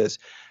Kleenex is.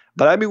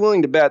 But I'd be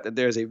willing to bet that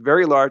there's a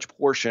very large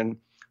portion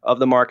of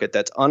the market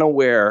that's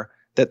unaware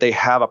that they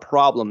have a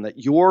problem that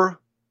your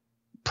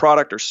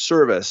product or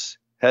service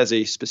has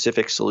a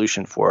specific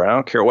solution for. I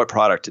don't care what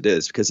product it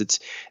is, because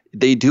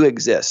they do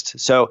exist.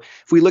 So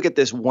if we look at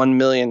this 1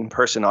 million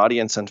person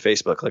audience on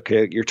Facebook, like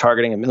you're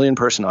targeting 1 million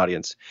person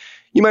audience,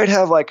 you might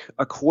have like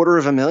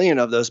 250,000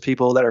 of those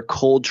people that are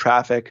cold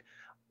traffic,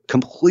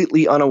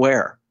 completely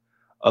unaware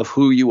of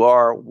who you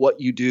are, what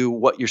you do,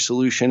 what your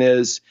solution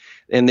is,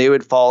 and they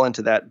would fall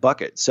into that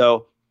bucket.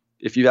 So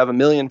if you have 1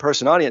 million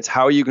person audience,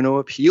 how are you going to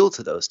appeal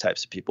to those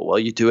types of people? Well,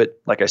 you do it,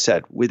 like I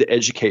said, with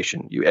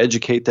education. You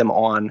educate them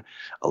on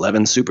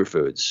 11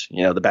 superfoods,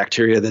 the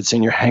bacteria that's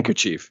in your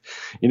handkerchief,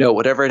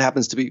 whatever it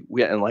happens to be.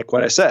 And like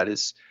what I said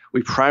is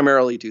we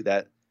primarily do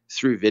that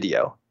through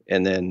video,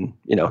 and then,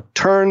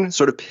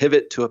 sort of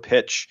pivot to a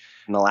pitch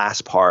in the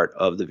last part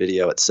of the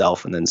video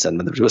itself, and then send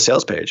them to a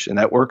sales page. And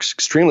that works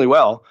extremely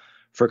well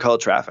for cold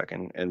traffic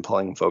and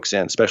pulling folks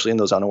in, especially in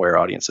those unaware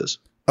audiences.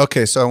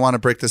 Okay, so I want to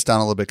break this down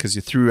a little bit because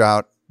you threw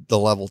out the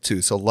level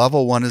 2. So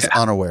level 1 is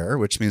unaware,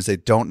 which means they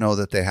don't know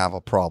that they have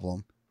a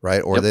problem, right?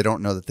 Or they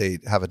don't know that they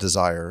have a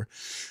desire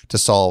to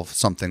solve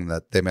something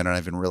that they may not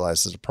even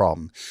realize is a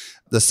problem.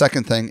 The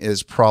second thing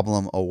is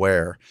problem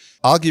aware.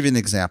 I'll give you an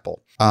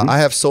example. I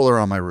have solar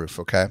on my roof,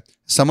 okay?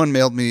 Someone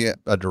mailed me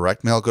a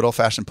direct mail, good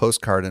old-fashioned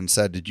postcard and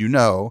said, did you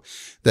know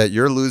that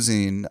you're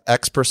losing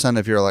X%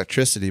 of your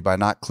electricity by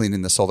not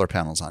cleaning the solar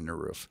panels on your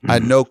roof? I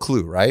had no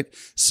clue, right?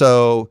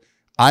 So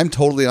I'm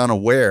totally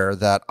unaware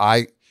that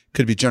I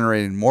could be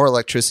generating more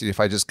electricity if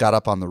I just got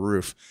up on the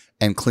roof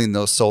and cleaned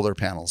those solar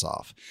panels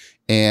off.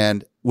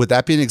 And would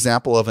that be an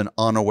example of an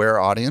unaware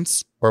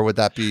audience? Or would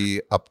that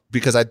be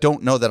because I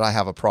don't know that I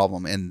have a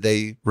problem and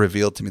they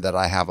revealed to me that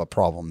I have a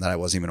problem that I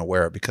wasn't even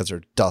aware of because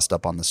there's dust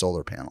up on the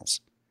solar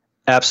panels?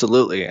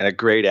 Absolutely. And a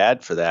great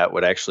ad for that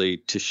would actually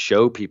to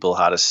show people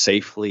how to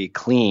safely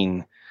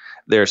clean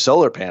their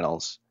solar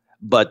panels.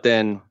 But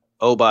then,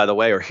 oh, by the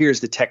way, or here's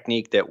the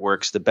technique that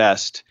works the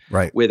best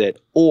with it.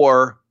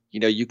 Or,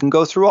 you can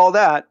go through all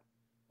that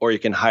or you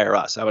can hire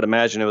us. I would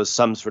imagine it was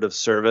some sort of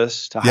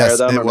service to hire Yes,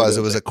 them. it was.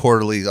 It was a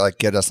quarterly, like,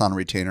 get us on a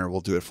retainer. We'll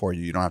do it for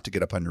you. You don't have to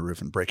get up on your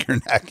roof and break your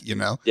neck, you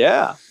know?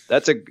 Yeah,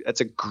 that's a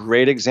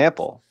great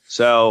example.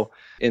 So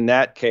in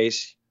that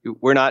case,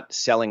 we're not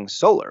selling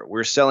solar.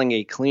 We're selling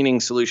a cleaning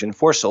solution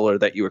for solar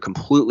that you were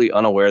completely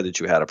unaware that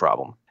you had a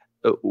problem.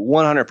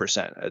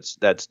 100%.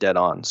 That's dead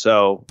on.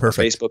 So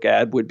Perfect. A Facebook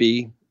ad would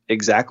be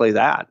exactly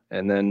that.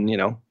 And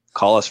then,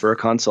 call us for a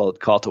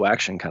consult, call to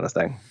action kind of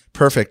thing.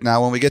 Perfect.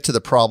 Now, when we get to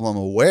the problem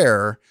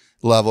aware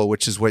level,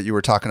 which is what you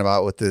were talking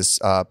about with this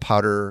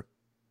powder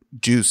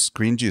juice,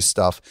 green juice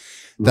stuff,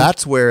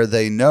 that's where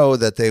they know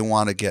that they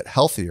want to get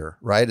healthier,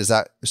 right? Is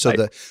that so?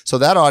 Right. So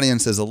that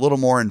audience is a little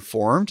more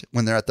informed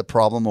when they're at the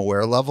problem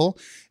aware level,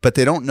 but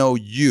they don't know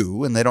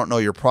you and they don't know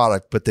your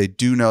product, but they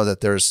do know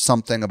that there's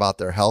something about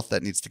their health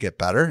that needs to get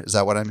better. Is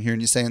that what I'm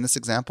hearing you say in this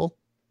example?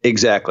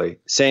 Exactly.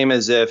 Same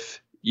as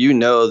if you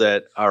know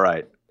that, all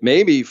right,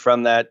 maybe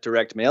from that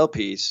direct mail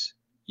piece,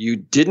 you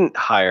didn't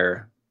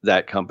hire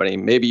that company.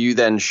 Maybe you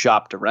then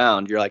shopped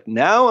around. You're like,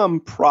 now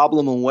I'm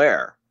problem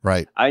aware.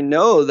 Right. I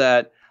know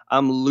that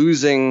I'm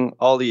losing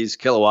all these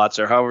kilowatts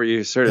or however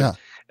you sort of,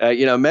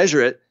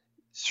 measure it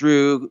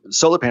through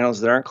solar panels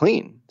that aren't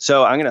clean.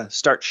 So I'm going to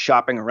start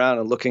shopping around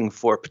and looking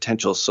for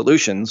potential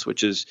solutions,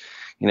 which is,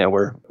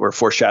 we're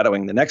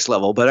foreshadowing the next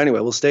level. But anyway,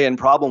 we'll stay in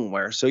problem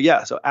aware. So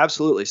yeah, so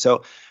absolutely.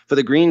 So for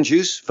the green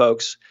juice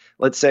folks,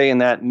 let's say in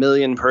that 1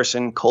 million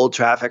person cold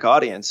traffic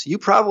audience, you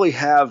probably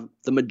have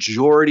the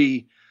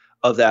majority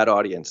of that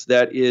audience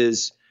that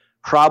is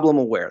problem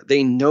aware.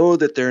 They know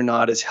that they're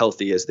not as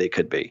healthy as they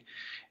could be.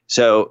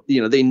 So,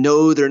 they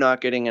know they're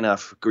not getting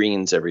enough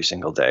greens every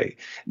single day.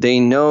 They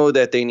know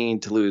that they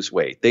need to lose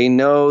weight. They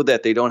know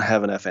that they don't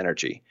have enough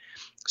energy.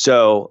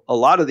 So a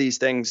lot of these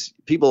things,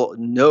 people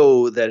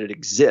know that it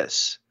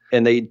exists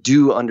and they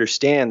do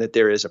understand that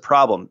there is a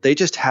problem. They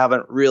just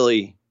haven't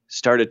really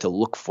started to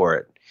look for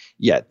it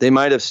yet. They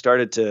might have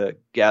started to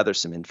gather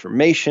some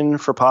information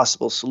for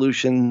possible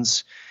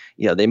solutions.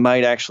 They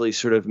might actually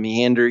sort of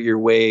meander your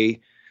way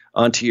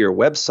onto your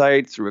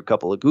website through a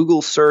couple of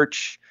Google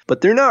search,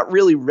 but they're not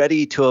really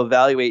ready to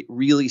evaluate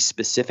really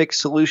specific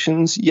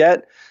solutions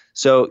yet.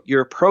 So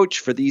your approach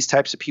for these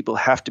types of people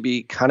have to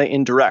be kind of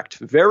indirect,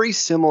 very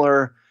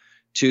similar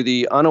to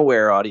the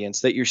unaware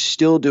audience, that you're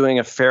still doing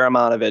a fair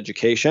amount of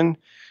education.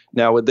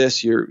 Now with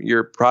this,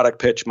 your product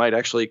pitch might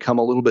actually come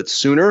a little bit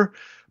sooner,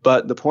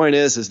 but the point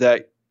is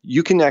that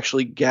you can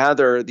actually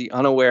gather the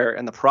unaware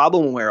and the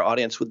problem aware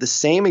audience with the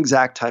same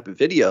exact type of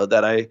video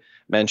that I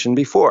mentioned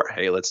before.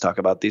 Hey, let's talk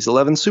about these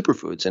 11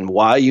 superfoods and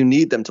why you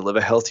need them to live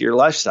a healthier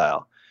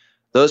lifestyle.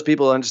 Those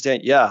people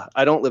understand, yeah,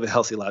 I don't live a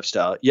healthy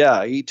lifestyle. Yeah,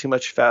 I eat too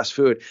much fast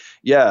food.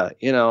 Yeah,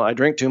 I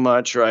drink too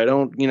much, or I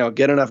don't,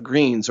 get enough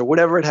greens, or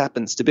whatever it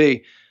happens to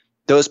be.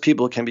 Those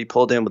people can be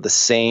pulled in with the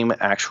same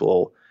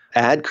actual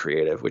ad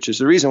creative, which is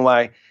the reason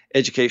why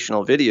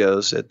educational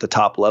videos at the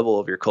top level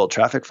of your cold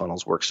traffic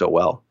funnels work so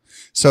well.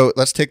 So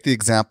let's take the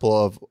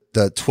example of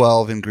the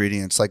 12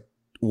 ingredients. Like,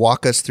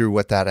 walk us through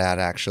what that ad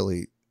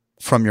actually,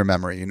 from your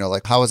memory,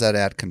 like how is that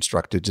ad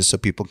constructed, just so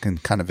people can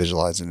kind of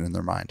visualize it in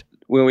their mind.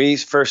 When we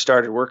first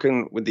started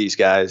working with these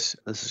guys,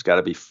 this has got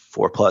to be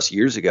 4+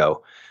 years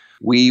ago,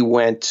 we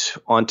went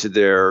onto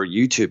their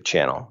YouTube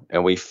channel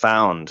and we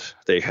found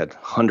they had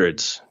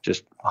hundreds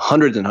and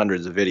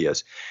hundreds of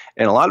videos.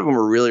 And a lot of them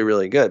were really,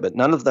 really good, but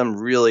none of them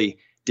really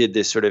did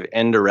this sort of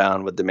end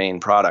around with the main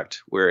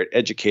product where it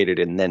educated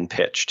and then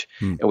pitched.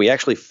 And we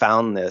actually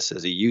found this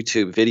as a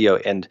YouTube video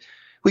and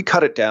we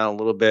cut it down a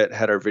little bit,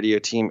 had our video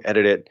team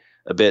edit it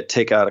a bit,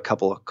 take out a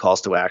couple of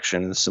calls to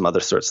action and some other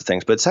sorts of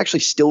things, but it's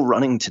actually still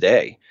running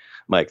today.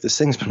 Mike, this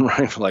thing's been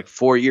running for like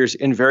 4 years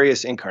in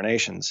various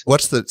incarnations.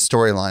 What's the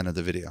storyline of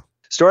the video?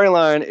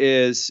 Storyline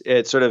is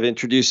it sort of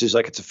introduces,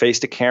 like, it's a face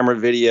to camera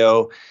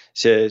video,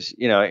 says,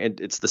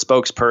 it's the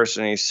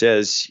spokesperson. He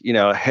says,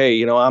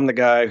 hey, I'm the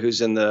guy who's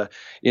in the,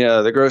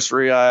 the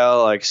grocery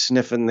aisle, like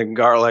sniffing the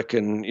garlic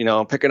and,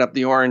 picking up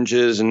the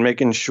oranges and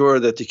making sure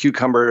that the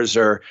cucumbers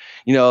are,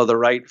 the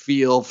right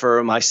feel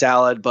for my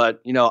salad.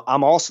 But,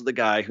 I'm also the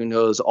guy who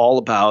knows all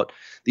about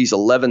these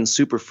 11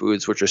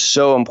 superfoods, which are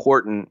so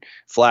important,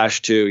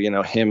 flash to,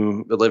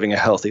 him living a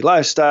healthy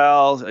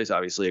lifestyle. He's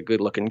obviously a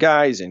good looking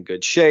guy. He's in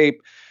good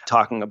shape,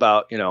 talking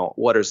about,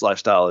 what his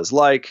lifestyle is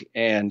like.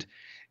 And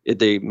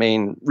the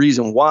main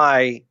reason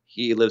why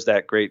he lives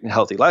that great and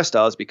healthy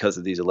lifestyle is because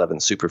of these 11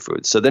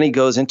 superfoods. So then he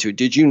goes into,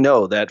 did you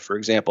know that, for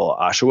example,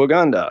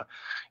 ashwagandha,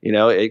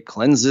 it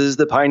cleanses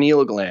the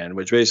pineal gland,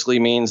 which basically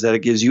means that it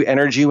gives you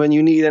energy when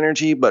you need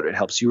energy, but it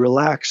helps you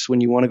relax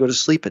when you want to go to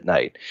sleep at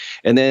night.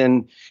 And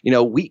then,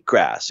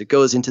 wheatgrass, it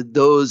goes into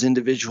those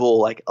individual,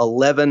 like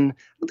 11. I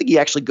don't think he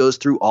actually goes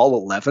through all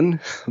 11.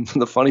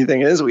 The funny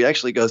thing is we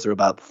actually go through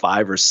about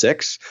 5 or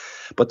 6.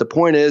 But the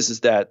point is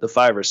that the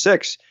 5 or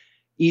 6,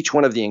 each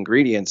one of the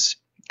ingredients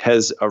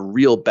has a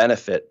real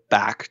benefit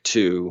back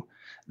to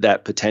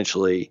that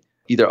potentially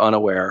either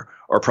unaware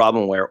or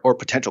problem aware or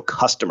potential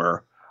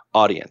customer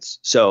audience.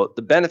 So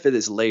the benefit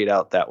is laid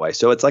out that way.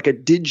 So it's like a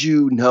did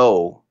you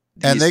know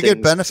And they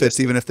get benefits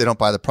even if they don't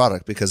buy the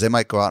product, because they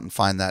might go out and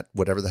find that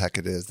whatever the heck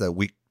it is, the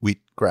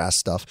wheatgrass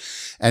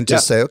stuff, and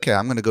just say, okay,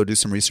 I'm going to go do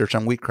some research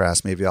on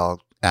wheatgrass. Maybe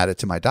I'll add it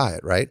to my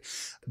diet, right?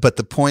 But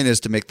the point is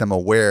to make them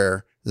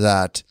aware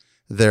that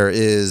there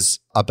is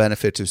a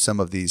benefit to some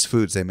of these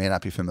foods they may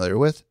not be familiar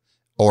with,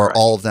 or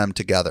all of them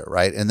together,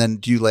 right? And then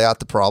do you lay out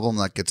the problem,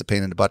 like it's a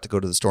pain in the butt to go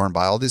to the store and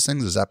buy all these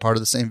things? Is that part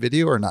of the same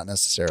video or not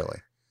necessarily?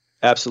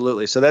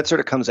 Absolutely. So that sort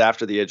of comes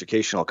after the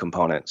educational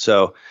component.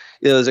 So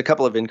there's a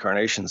couple of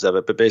incarnations of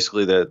it, but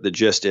basically the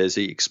gist is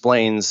he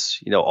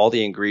explains, all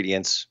the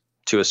ingredients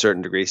to a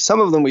certain degree. Some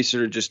of them we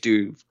sort of just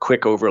do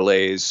quick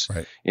overlays,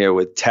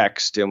 with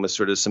text and with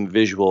sort of some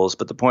visuals.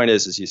 But the point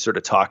is he's sort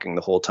of talking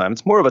the whole time.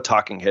 It's more of a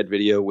talking head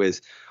video with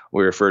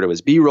what we refer to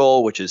as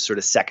B-roll, which is sort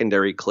of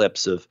secondary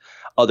clips of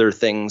other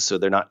things. So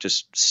they're not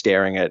just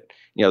staring at,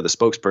 the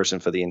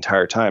spokesperson for the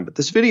entire time. But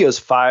this video is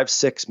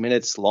 5-6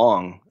 minutes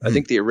long. I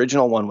think the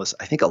original one was,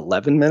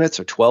 11 minutes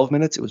or 12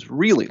 minutes. It was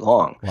really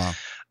long. Wow.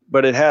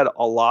 But it had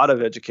a lot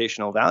of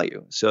educational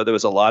value. So there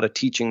was a lot of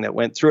teaching that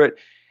went through it.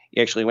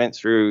 He actually went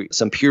through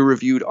some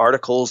peer-reviewed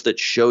articles that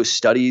show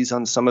studies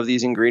on some of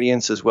these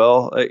ingredients as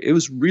well. It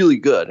was really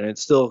good, and it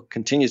still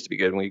continues to be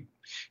good. And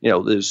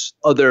there's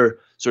other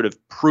sort of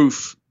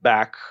proof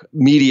back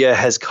media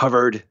has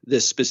covered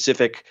this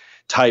specific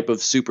type of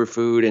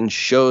superfood and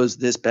shows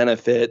this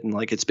benefit, and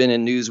like it's been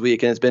in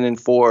Newsweek and it's been in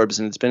Forbes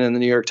and it's been in the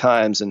New York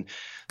Times, and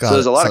so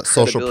there's a lot of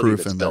social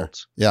proof in there.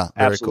 Yeah,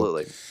 very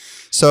absolutely. Cool.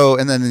 So,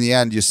 and then in the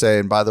end you say,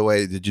 and by the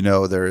way, did you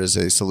know there is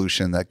a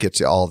solution that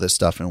gets you all this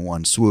stuff in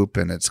one swoop,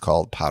 and it's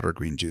called powdered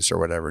green juice or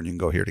whatever, and you can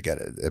go here to get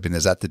it. I mean,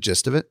 is that the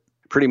gist of it?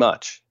 Pretty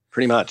much.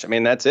 I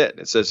mean, that's it.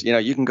 It says,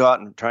 you can go out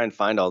and try and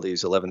find all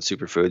these 11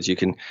 superfoods. You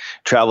can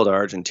travel to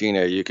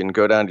Argentina. You can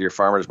go down to your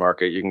farmer's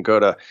market. You can go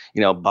to,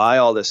 buy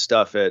all this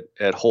stuff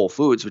at Whole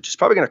Foods, which is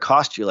probably going to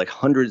cost you like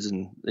hundreds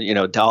and,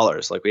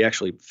 dollars. Like we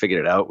actually figured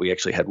it out. We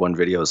actually had one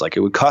video. It was like, it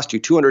would cost you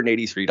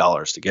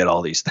 $283 to get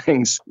all these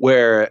things,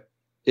 where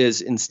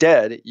is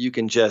instead you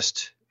can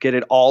just get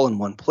it all in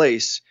one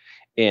place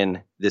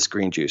in this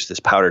green juice, this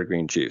powdered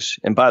green juice.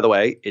 And by the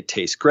way, it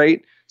tastes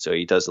great. So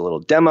he does a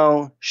little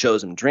demo, shows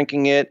them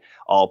drinking it,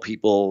 all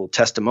people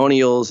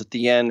testimonials at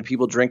the end,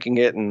 people drinking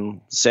it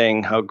and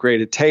saying how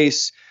great it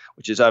tastes,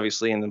 which is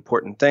obviously an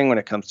important thing when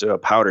it comes to a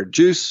powdered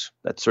juice.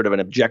 That's sort of an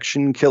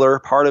objection killer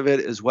part of it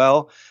as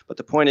well. But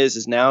the point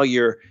is now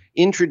you're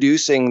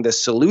introducing the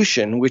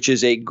solution, which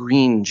is a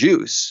green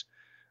juice.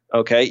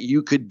 Okay,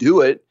 you could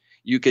do it.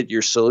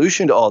 Your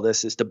solution to all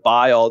this is to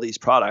buy all these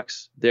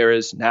products. There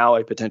is now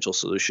a potential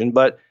solution,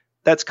 but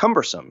that's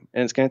cumbersome,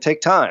 and it's going to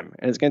take time,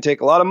 and it's going to take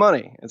a lot of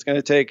money. It's going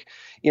to take,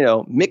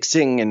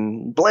 mixing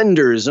and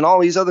blenders and all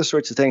these other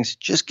sorts of things.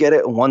 Just get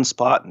it in one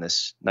spot in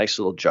this nice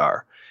little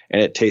jar,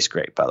 and it tastes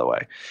great, by the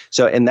way.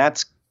 So, and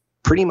that's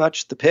pretty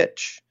much the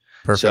pitch.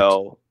 Perfect.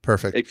 So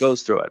perfect. It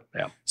goes through it.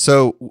 Yeah.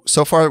 So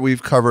far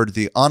we've covered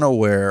the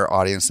unaware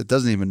audience that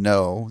doesn't even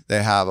know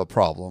they have a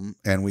problem,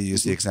 and we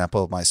use the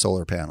example of my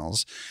solar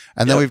panels,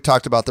 and then we've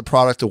talked about the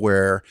product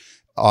aware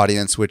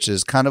audience, which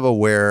is kind of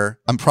aware,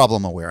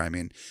 problem aware. I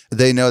mean,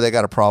 they know they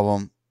got a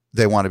problem.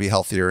 They want to be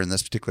healthier in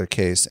this particular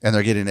case, and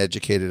they're getting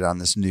educated on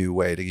this new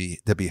way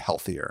to be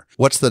healthier.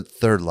 What's the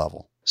third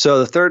level? So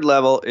the third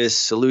level is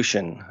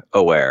solution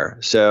aware.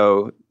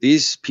 So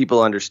these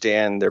people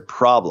understand their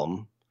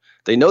problem.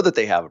 They know that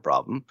they have a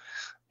problem,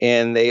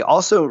 and they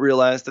also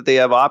realize that they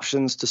have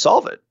options to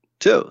solve it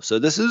too. So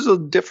this is a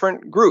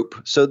different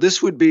group. So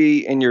this would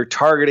be in your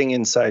targeting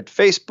inside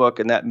Facebook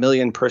and that 1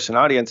 million person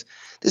audience.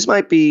 This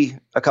might be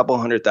a couple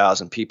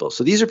 100,000 people.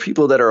 So these are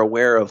people that are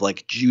aware of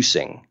like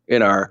juicing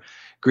in our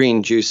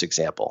green juice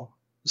example.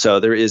 So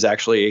there is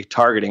actually a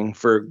targeting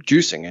for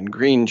juicing and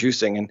green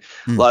juicing and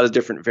a lot of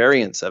different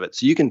variants of it.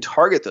 So you can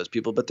target those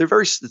people, but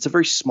it's a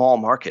very small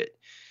market.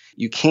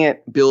 You can't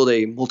build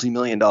a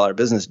multi-million-dollar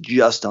business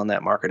just on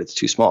that market. It's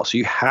too small. So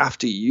you have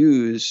to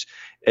use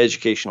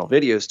educational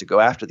videos to go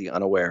after the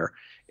unaware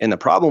and the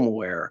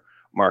problem-aware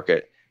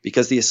market,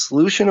 because the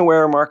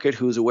solution-aware market,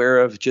 who's aware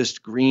of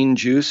just green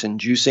juice and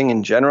juicing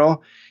in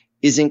general,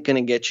 isn't going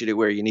to get you to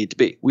where you need to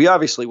be. We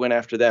obviously went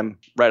after them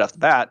right off the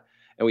bat,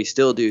 and we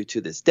still do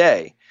to this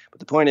day. But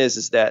the point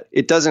is that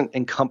it doesn't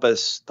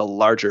encompass the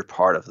larger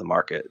part of the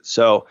market.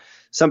 So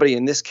somebody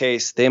in this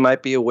case, they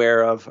might be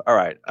aware of, all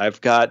right,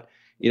 I've got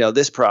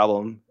this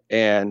problem,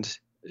 and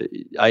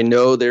I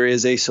know there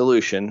is a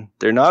solution.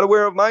 They're not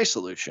aware of my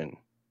solution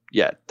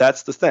yet.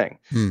 That's the thing.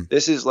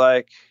 This is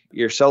like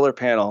your solar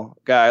panel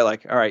guy,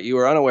 like, all right, you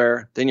were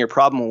unaware, then you're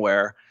problem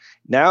aware.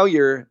 Now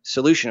you're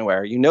solution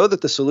aware. You know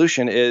that the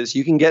solution is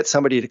you can get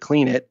somebody to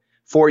clean it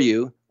for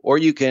you, or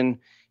you can,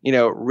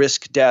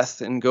 risk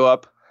death and go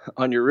up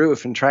on your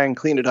roof and try and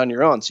clean it on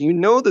your own. So you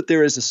know that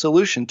there is a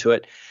solution to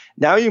it.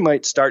 Now you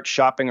might start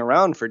shopping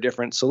around for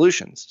different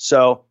solutions.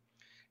 So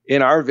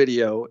in our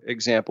video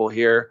example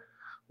here,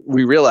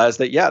 we realized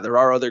that, there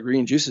are other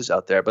green juices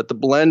out there, but the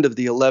blend of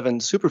the 11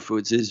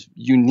 superfoods is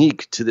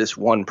unique to this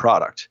one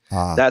product.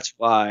 That's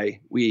why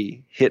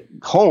we hit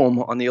home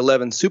on the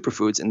 11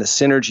 superfoods and the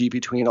synergy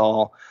between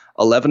all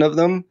 11 of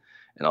them.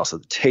 and also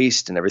the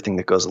taste and everything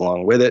that goes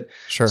along with it.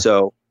 Sure.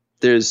 So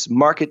there's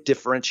market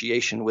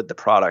differentiation with the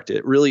product.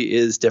 It really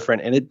is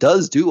different, and it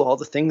does do all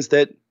the things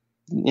that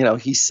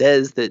he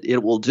says that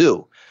it will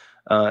do.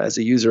 As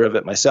a user of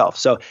it myself.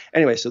 So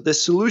anyway, so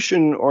this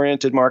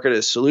solution-oriented market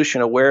is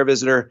solution-aware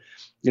visitor.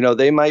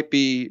 They might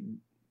be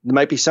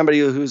somebody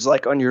who's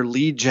like on your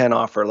lead gen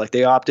offer, like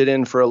they opted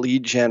in for a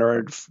lead gen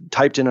or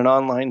typed in an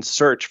online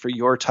search for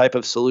your type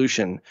of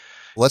solution.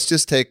 Let's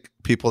just take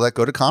people that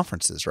go to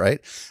conferences, right?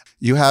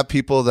 You have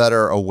people that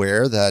are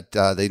aware that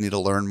they need to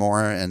learn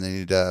more and they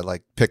need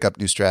to pick up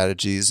new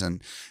strategies,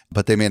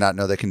 but they may not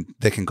know they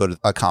can go to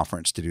a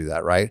conference to do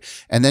that, right?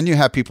 And then you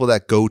have people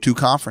that go to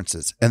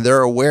conferences and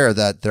they're aware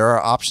that there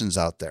are options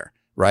out there,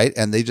 right?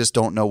 And they just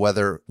don't know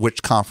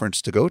which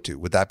conference to go to.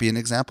 Would that be an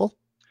example?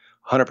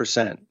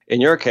 100%.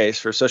 In your case,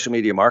 for social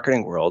media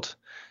marketing world,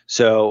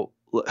 so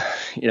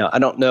I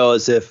don't know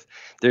as if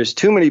there's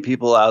too many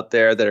people out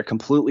there that are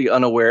completely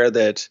unaware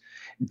that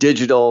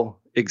digital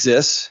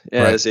exists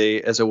as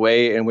a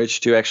way in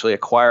which to actually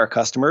acquire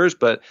customers,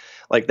 but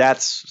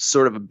that's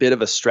sort of a bit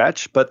of a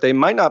stretch. But they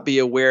might not be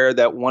aware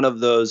that one of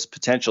those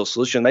potential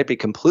solutions might be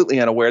completely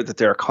unaware that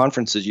there are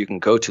conferences you can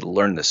go to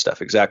learn this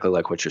stuff, exactly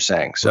like what you're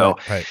saying. So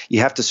you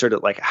have to sort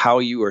of how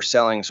you are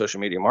selling social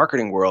media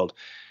marketing world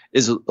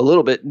is a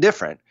little bit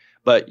different,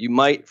 but you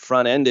might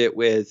front end it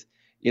with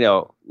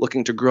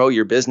looking to grow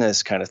your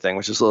business kind of thing,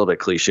 which is a little bit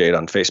cliched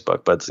on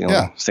Facebook, but it's the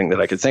only thing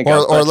that I could think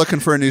of. Or looking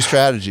for a new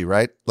strategy,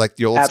 right? Like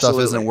the old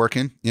Absolutely. stuff isn't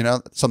working,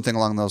 something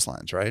along those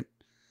lines, right?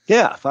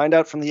 Yeah. Find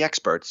out from the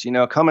experts,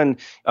 come and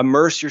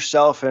immerse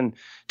yourself in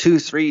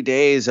 2-3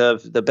 days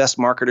of the best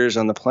marketers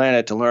on the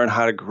planet to learn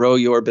how to grow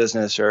your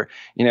business or,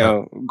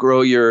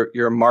 grow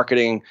your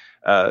marketing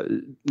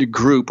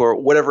group or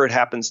whatever it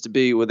happens to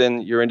be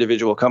within your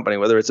individual company,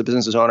 whether it's a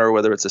business owner,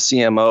 whether it's a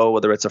CMO,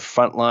 whether it's a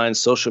frontline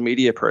social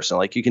media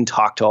person. You can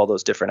talk to all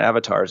those different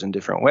avatars in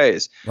different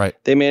ways. Right.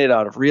 They may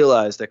not have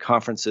realized that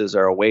conferences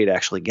are a way to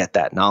actually get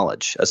that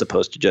knowledge as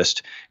opposed to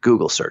just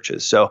Google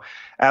searches. So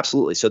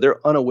absolutely. So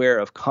they're unaware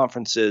of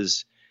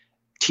conferences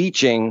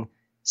teaching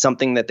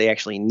something that they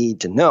actually need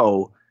to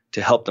know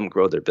to help them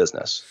grow their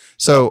business.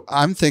 So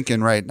I'm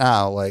thinking right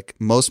now,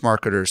 most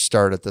marketers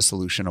start at the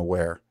solution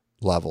aware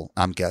level,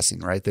 I'm guessing,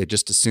 right? They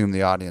just assume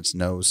the audience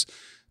knows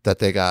that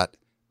they got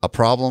a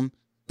problem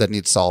that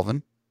needs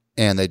solving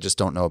and they just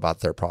don't know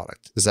about their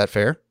product. Is that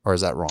fair or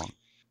is that wrong?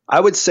 I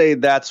would say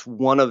that's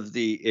one of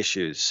the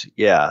issues.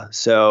 Yeah.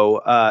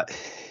 So,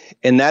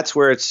 and that's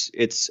where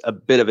it's a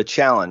bit of a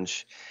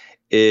challenge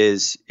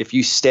is if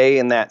you stay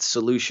in that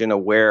solution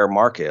aware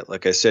market,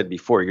 like I said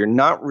before, you're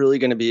not really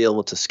going to be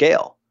able to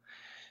scale.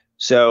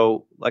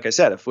 So like I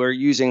said, if we're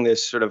using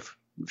this sort of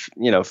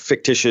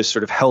fictitious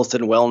sort of health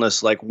and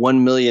wellness,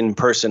 1 million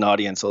person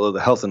audience, although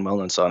the health and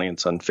wellness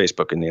audience on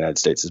Facebook in the United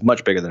States is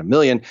much bigger than 1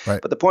 million. Right.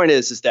 But the point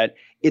is that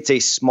it's a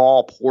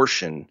small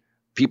portion,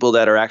 people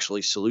that are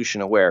actually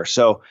solution aware.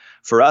 So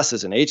for us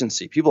as an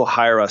agency, people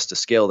hire us to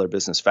scale their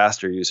business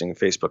faster using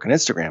Facebook and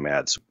Instagram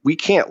ads. We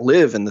can't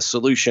live in the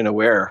solution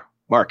aware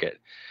market.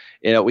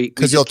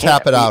 Because you'll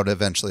tap it out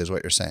eventually is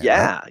what you're saying.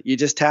 Yeah, right? You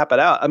just tap it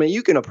out. I mean,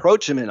 you can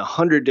approach them in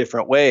 100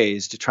 different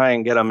ways to try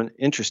and get them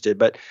interested,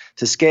 but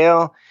to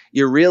scale,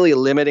 you're really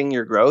limiting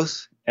your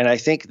growth. And I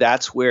think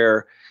that's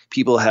where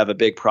people have a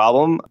big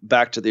problem.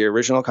 Back to the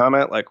original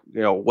comment,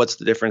 what's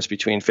the difference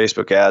between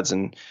Facebook ads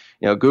and,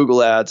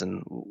 Google ads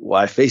and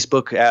why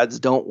Facebook ads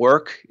don't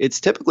work?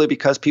 It's typically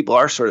because people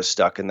are sort of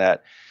stuck in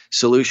that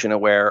solution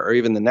aware or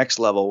even the next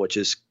level, which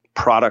is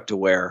product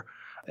aware.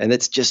 And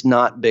it's just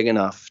not big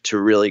enough to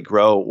really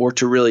grow or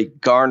to really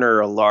garner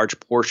a large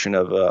portion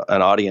of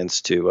an audience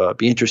to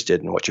be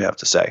interested in what you have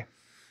to say.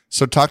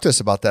 So talk to us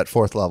about that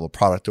fourth level,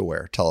 product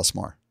aware. Tell us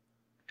more.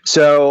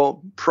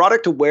 So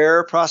product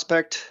aware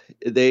prospect,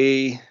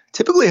 they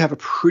typically have a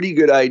pretty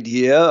good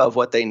idea of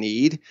what they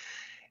need,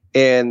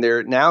 and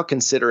they're now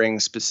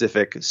considering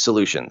specific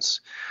solutions.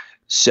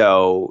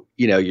 So,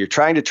 you're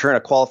trying to turn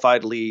a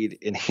qualified lead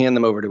and hand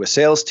them over to a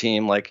sales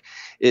team.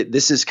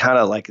 This is kind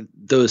of like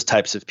those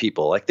types of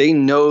people. They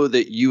know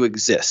that you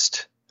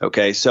exist.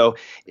 Okay. So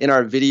in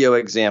our video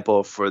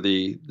example for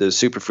the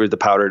superfood, the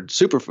powdered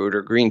superfood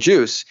or green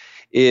juice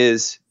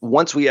is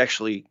once we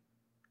actually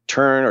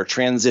turn or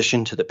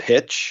transition to the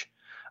pitch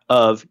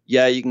of,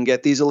 you can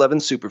get these 11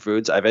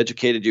 superfoods. I've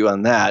educated you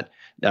on that.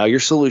 Now you're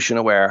solution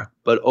aware,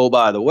 but oh,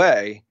 by the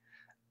way,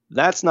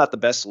 that's not the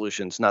best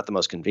solution. It's not the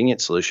most convenient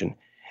solution.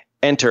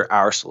 Enter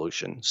our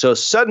solution. So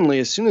suddenly,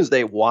 as soon as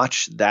they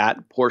watch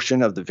that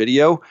portion of the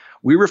video,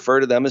 we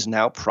refer to them as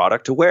now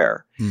product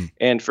aware.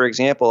 And for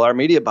example, our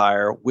media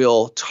buyer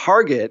will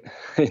target,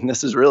 and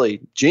this is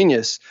really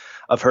genius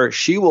of her,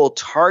 she will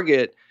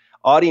target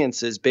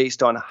audiences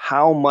based on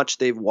how much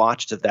they've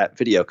watched of that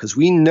video. Because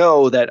we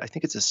know that I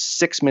think it's a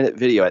 6-minute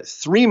video. At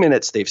 3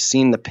 minutes, they've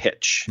seen the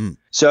pitch.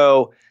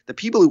 So the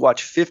people who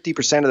watch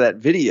 50% of that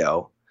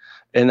video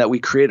and that we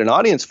create an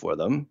audience for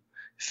them,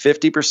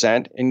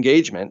 50%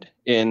 engagement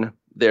in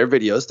their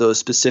videos, those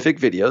specific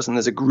videos, and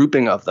there's a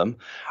grouping of them,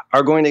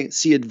 are going to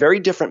see a very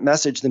different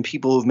message than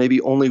people who've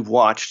maybe only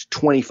watched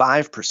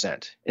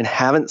 25% and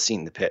haven't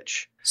seen the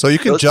pitch. So you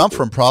can jump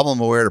from problem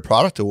aware to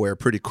product aware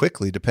pretty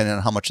quickly, depending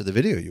on how much of the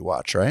video you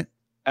watch, right?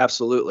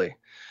 Absolutely.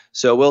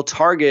 So we'll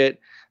target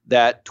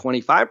that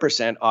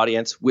 25%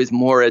 audience with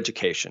more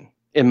education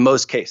in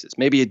most cases,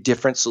 maybe a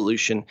different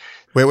solution.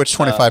 Wait, which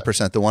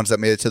 25%? The ones that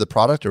made it to the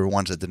product or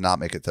ones that did not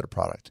make it to the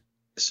product?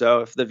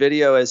 So if the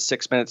video is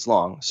 6 minutes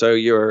long, so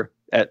you're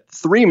at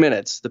 3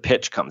 minutes, the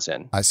pitch comes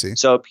in. I see.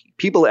 So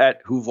people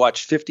who've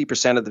watched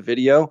 50% of the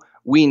video,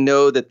 we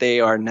know that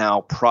they are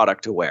now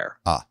product aware.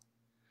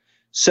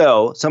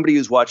 So somebody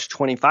who's watched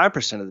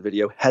 25% of the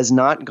video has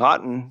not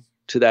gotten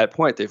to that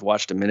point. They've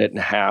watched a minute and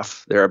a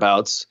half,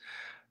 thereabouts.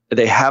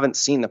 They haven't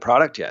seen the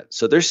product yet.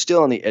 So they're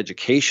still in the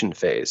education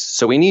phase.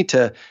 So we need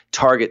to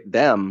target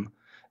them,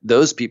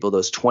 those people,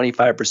 those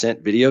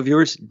 25% video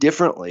viewers,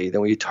 differently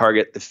than we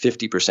target the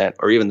 50%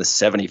 or even the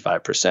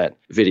 75%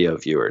 video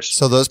viewers.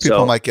 So those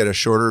people might get a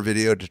shorter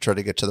video to try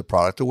to get to the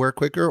product aware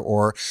quicker,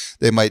 or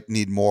they might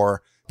need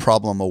more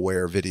problem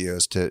aware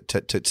videos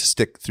to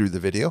stick through the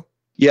video?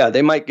 Yeah,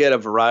 they might get a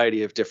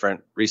variety of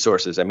different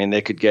resources. I mean,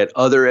 they could get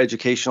other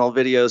educational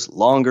videos,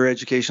 longer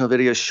educational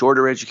videos,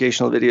 shorter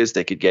educational videos.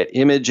 They could get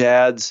image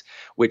ads,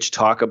 which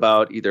talk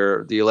about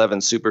either the 11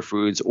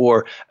 superfoods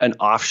or an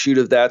offshoot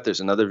of that. There's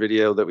another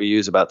video that we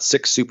use about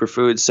 6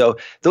 superfoods. So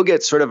they'll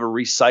get sort of a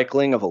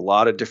recycling of a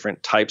lot of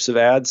different types of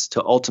ads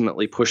to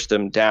ultimately push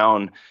them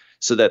down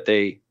so that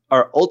they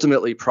are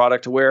ultimately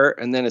product aware.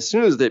 And then as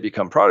soon as they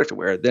become product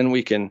aware, then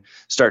we can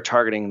start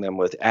targeting them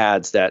with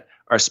ads that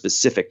are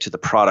specific to the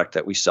product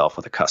that we sell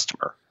for the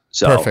customer.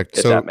 So perfect.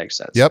 If that makes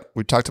sense. Yep.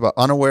 We talked about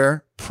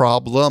unaware,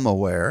 problem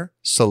aware,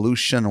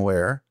 solution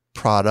aware,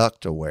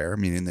 product aware,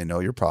 meaning they know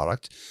your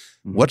product.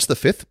 Mm-hmm. What's the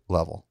 5th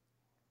level?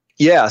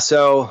 Yeah.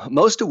 So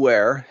most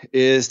aware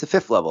is the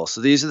 5th level. So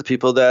these are the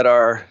people that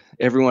are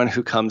everyone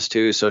who comes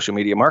to social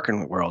media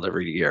marketing world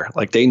every year.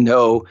 Like they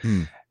know,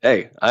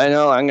 hey, I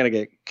know I'm going to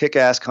get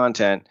kick-ass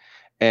content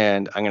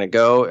and I'm going to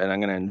go and I'm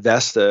going to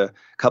invest a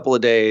couple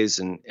of days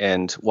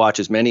and watch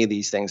as many of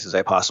these things as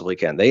I possibly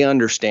can. They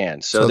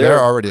understand. So they're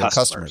already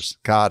customers.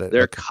 Got it.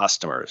 They're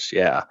customers.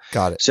 Yeah.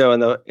 Got it. So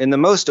in the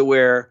most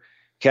aware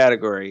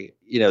category,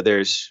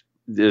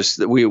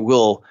 we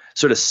will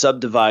sort of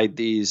subdivide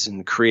these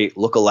and create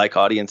lookalike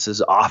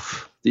audiences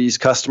off these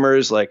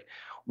customers. Like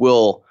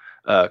we'll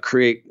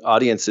create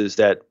audiences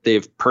that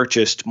they've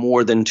purchased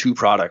more than 2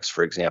 products,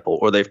 for example,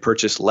 or they've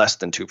purchased less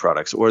than 2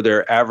 products, or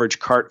their average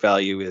cart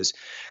value is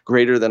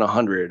greater than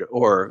 100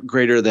 or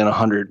greater than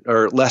 100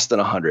 or less than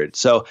 100.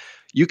 So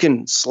you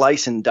can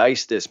slice and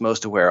dice this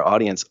most aware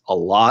audience a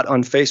lot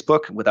on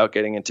Facebook without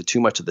getting into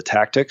too much of the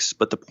tactics.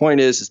 But the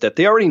point is that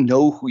they already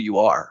know who you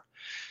are.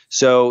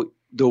 So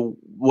the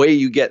way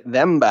you get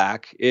them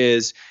back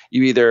is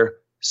you either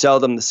sell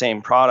them the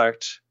same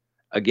product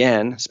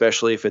again,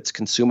 especially if it's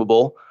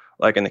consumable,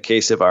 like in the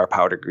case of our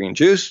powdered green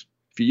juice.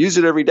 If you use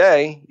it every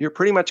day, you're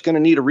pretty much going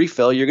to need a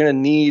refill. You're going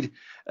to need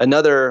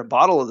another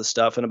bottle of the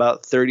stuff in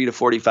about 30 to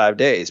 45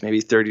 days, maybe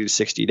 30 to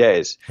 60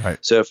 days. Right.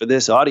 So for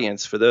this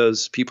audience, for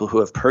those people who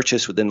have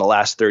purchased within the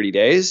last 30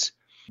 days,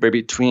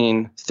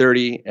 between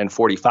 30 and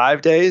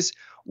 45 days,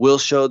 we'll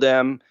show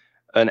them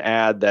an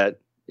ad that,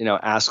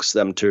 asks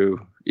them to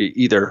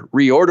either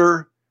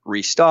reorder,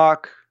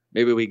 restock.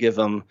 Maybe we give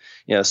them,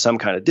 some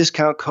kind of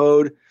discount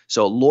code.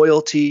 So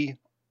loyalty,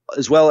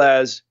 as well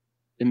as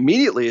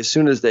immediately as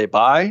soon as they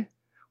buy,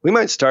 we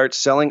might start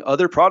selling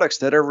other products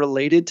that are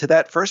related to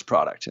that first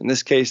product. In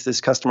this case, this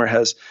customer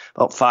has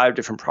about 5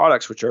 different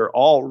products, which are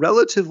all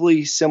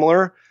relatively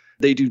similar.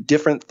 They do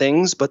different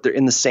things, but they're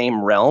in the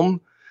same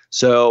realm.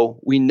 So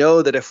we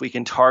know that if we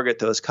can target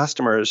those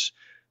customers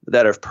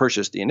that have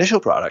purchased the initial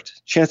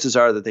product, chances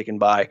are that they can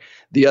buy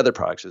the other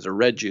products. There's a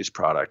red juice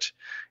product,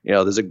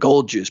 there's a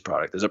gold juice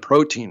product, there's a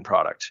protein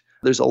product.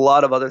 There's a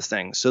lot of other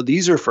things. So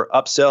these are for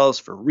upsells,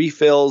 for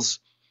refills,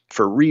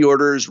 for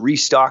reorders,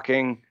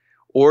 restocking,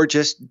 or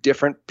just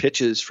different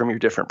pitches from your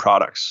different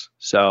products.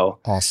 So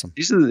awesome.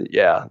 These are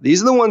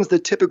the ones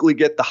that typically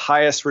get the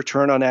highest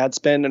return on ad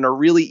spend and are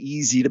really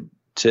easy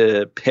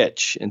to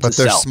pitch and to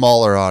sell. But they're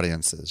smaller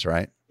audiences,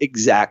 right?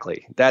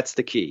 Exactly. That's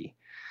the key.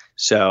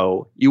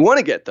 So you want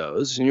to get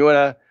those and you want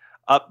to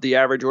up the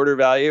average order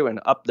value and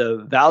up the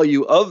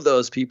value of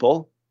those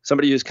people.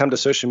 Somebody who's come to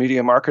social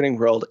media marketing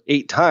world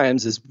 8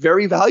 times is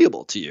very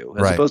valuable to you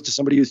as opposed to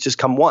somebody who's just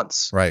come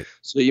once. Right.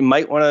 So you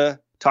might want to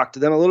talk to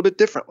them a little bit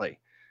differently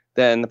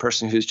than the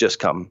person who's just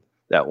come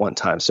that one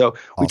time. So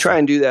we try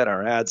and do that in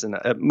our ads. And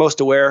most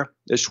aware,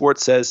 as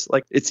Schwartz says,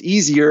 like it's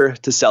easier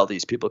to sell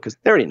these people because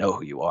they already know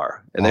who you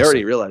are and they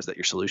already realize that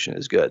your solution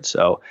is good.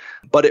 So,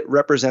 but it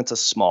represents a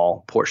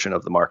small portion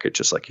of the market,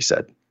 just like you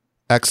said.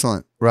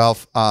 Excellent.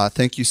 Ralph,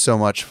 thank you so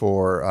much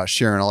for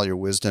sharing all your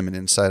wisdom and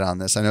insight on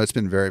this. I know it's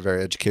been very,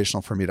 very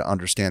educational for me to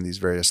understand these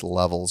various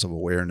levels of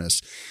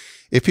awareness.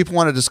 If people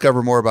want to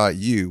discover more about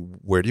you,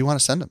 where do you want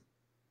to send them?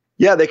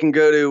 Yeah, they can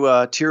go to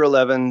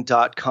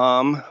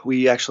tier11.com.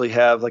 We actually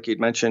have, like you'd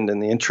mentioned in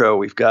the intro,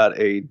 we've got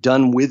a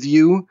Done With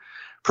You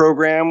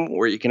program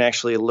where you can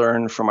actually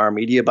learn from our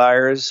media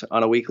buyers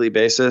on a weekly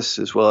basis,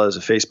 as well as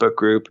a Facebook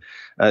group.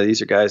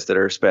 These are guys that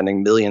are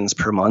spending millions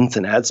per month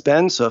in ad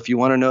spend. So if you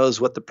want to know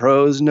what the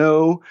pros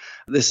know,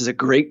 this is a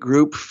great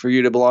group for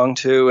you to belong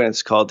to, and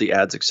it's called the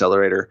Ads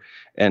Accelerator.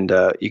 And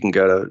you can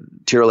go to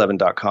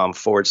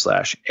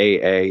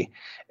tier11.com/AA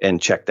and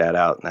check that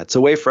out. And that's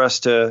a way for us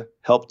to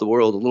help the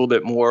world a little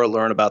bit more,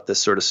 learn about this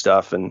sort of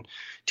stuff, and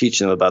teach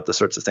them about the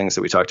sorts of things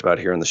that we talked about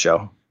here in the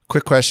show.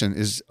 Quick question.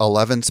 Is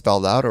 11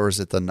 spelled out, or is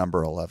it the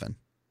number 11?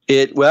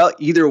 Well,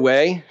 either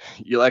way,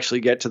 you'll actually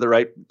get to the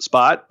right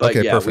spot. But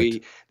okay, yeah,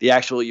 perfect. The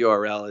actual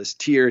URL is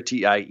tier,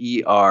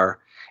 TIER,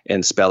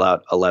 and spell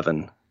out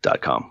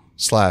 11.com.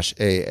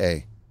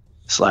 /AA.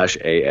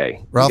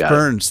 /AA. Ralph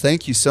Burns,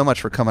 thank you so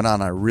much for coming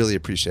on. I really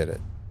appreciate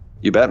it.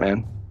 You bet,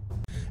 man.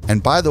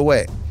 And by the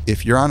way,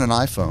 if you're on an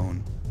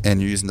iPhone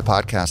and you're using the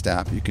podcast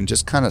app, you can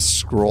just kind of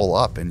scroll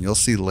up and you'll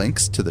see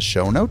links to the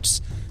show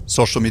notes,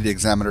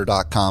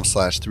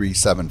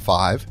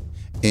 socialmediaexaminer.com/375.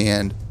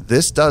 And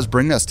this does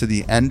bring us to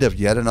the end of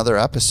yet another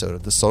episode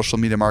of the Social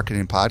Media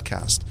Marketing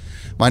Podcast.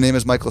 My name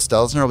is Michael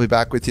Stelzner. I'll be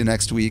back with you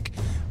next week.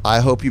 I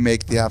hope you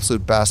make the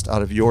absolute best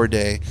out of your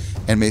day,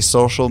 and may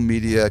social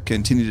media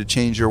continue to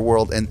change your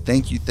world. And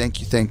thank you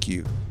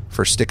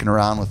for sticking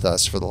around with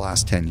us for the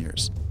last 10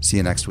 years. See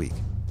you next week.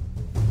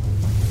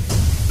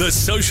 The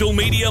Social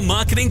Media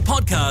Marketing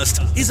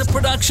Podcast is a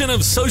production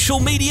of Social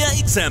Media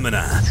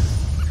Examiner.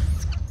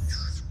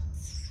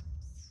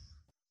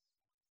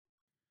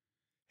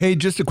 Hey,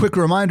 just a quick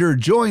reminder,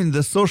 join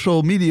the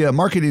Social Media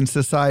Marketing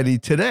Society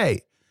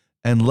today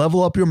and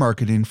level up your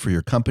marketing for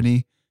your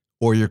company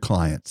or your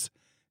clients.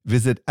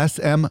 Visit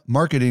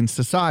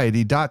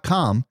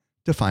smmarketingsociety.com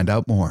to find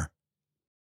out more.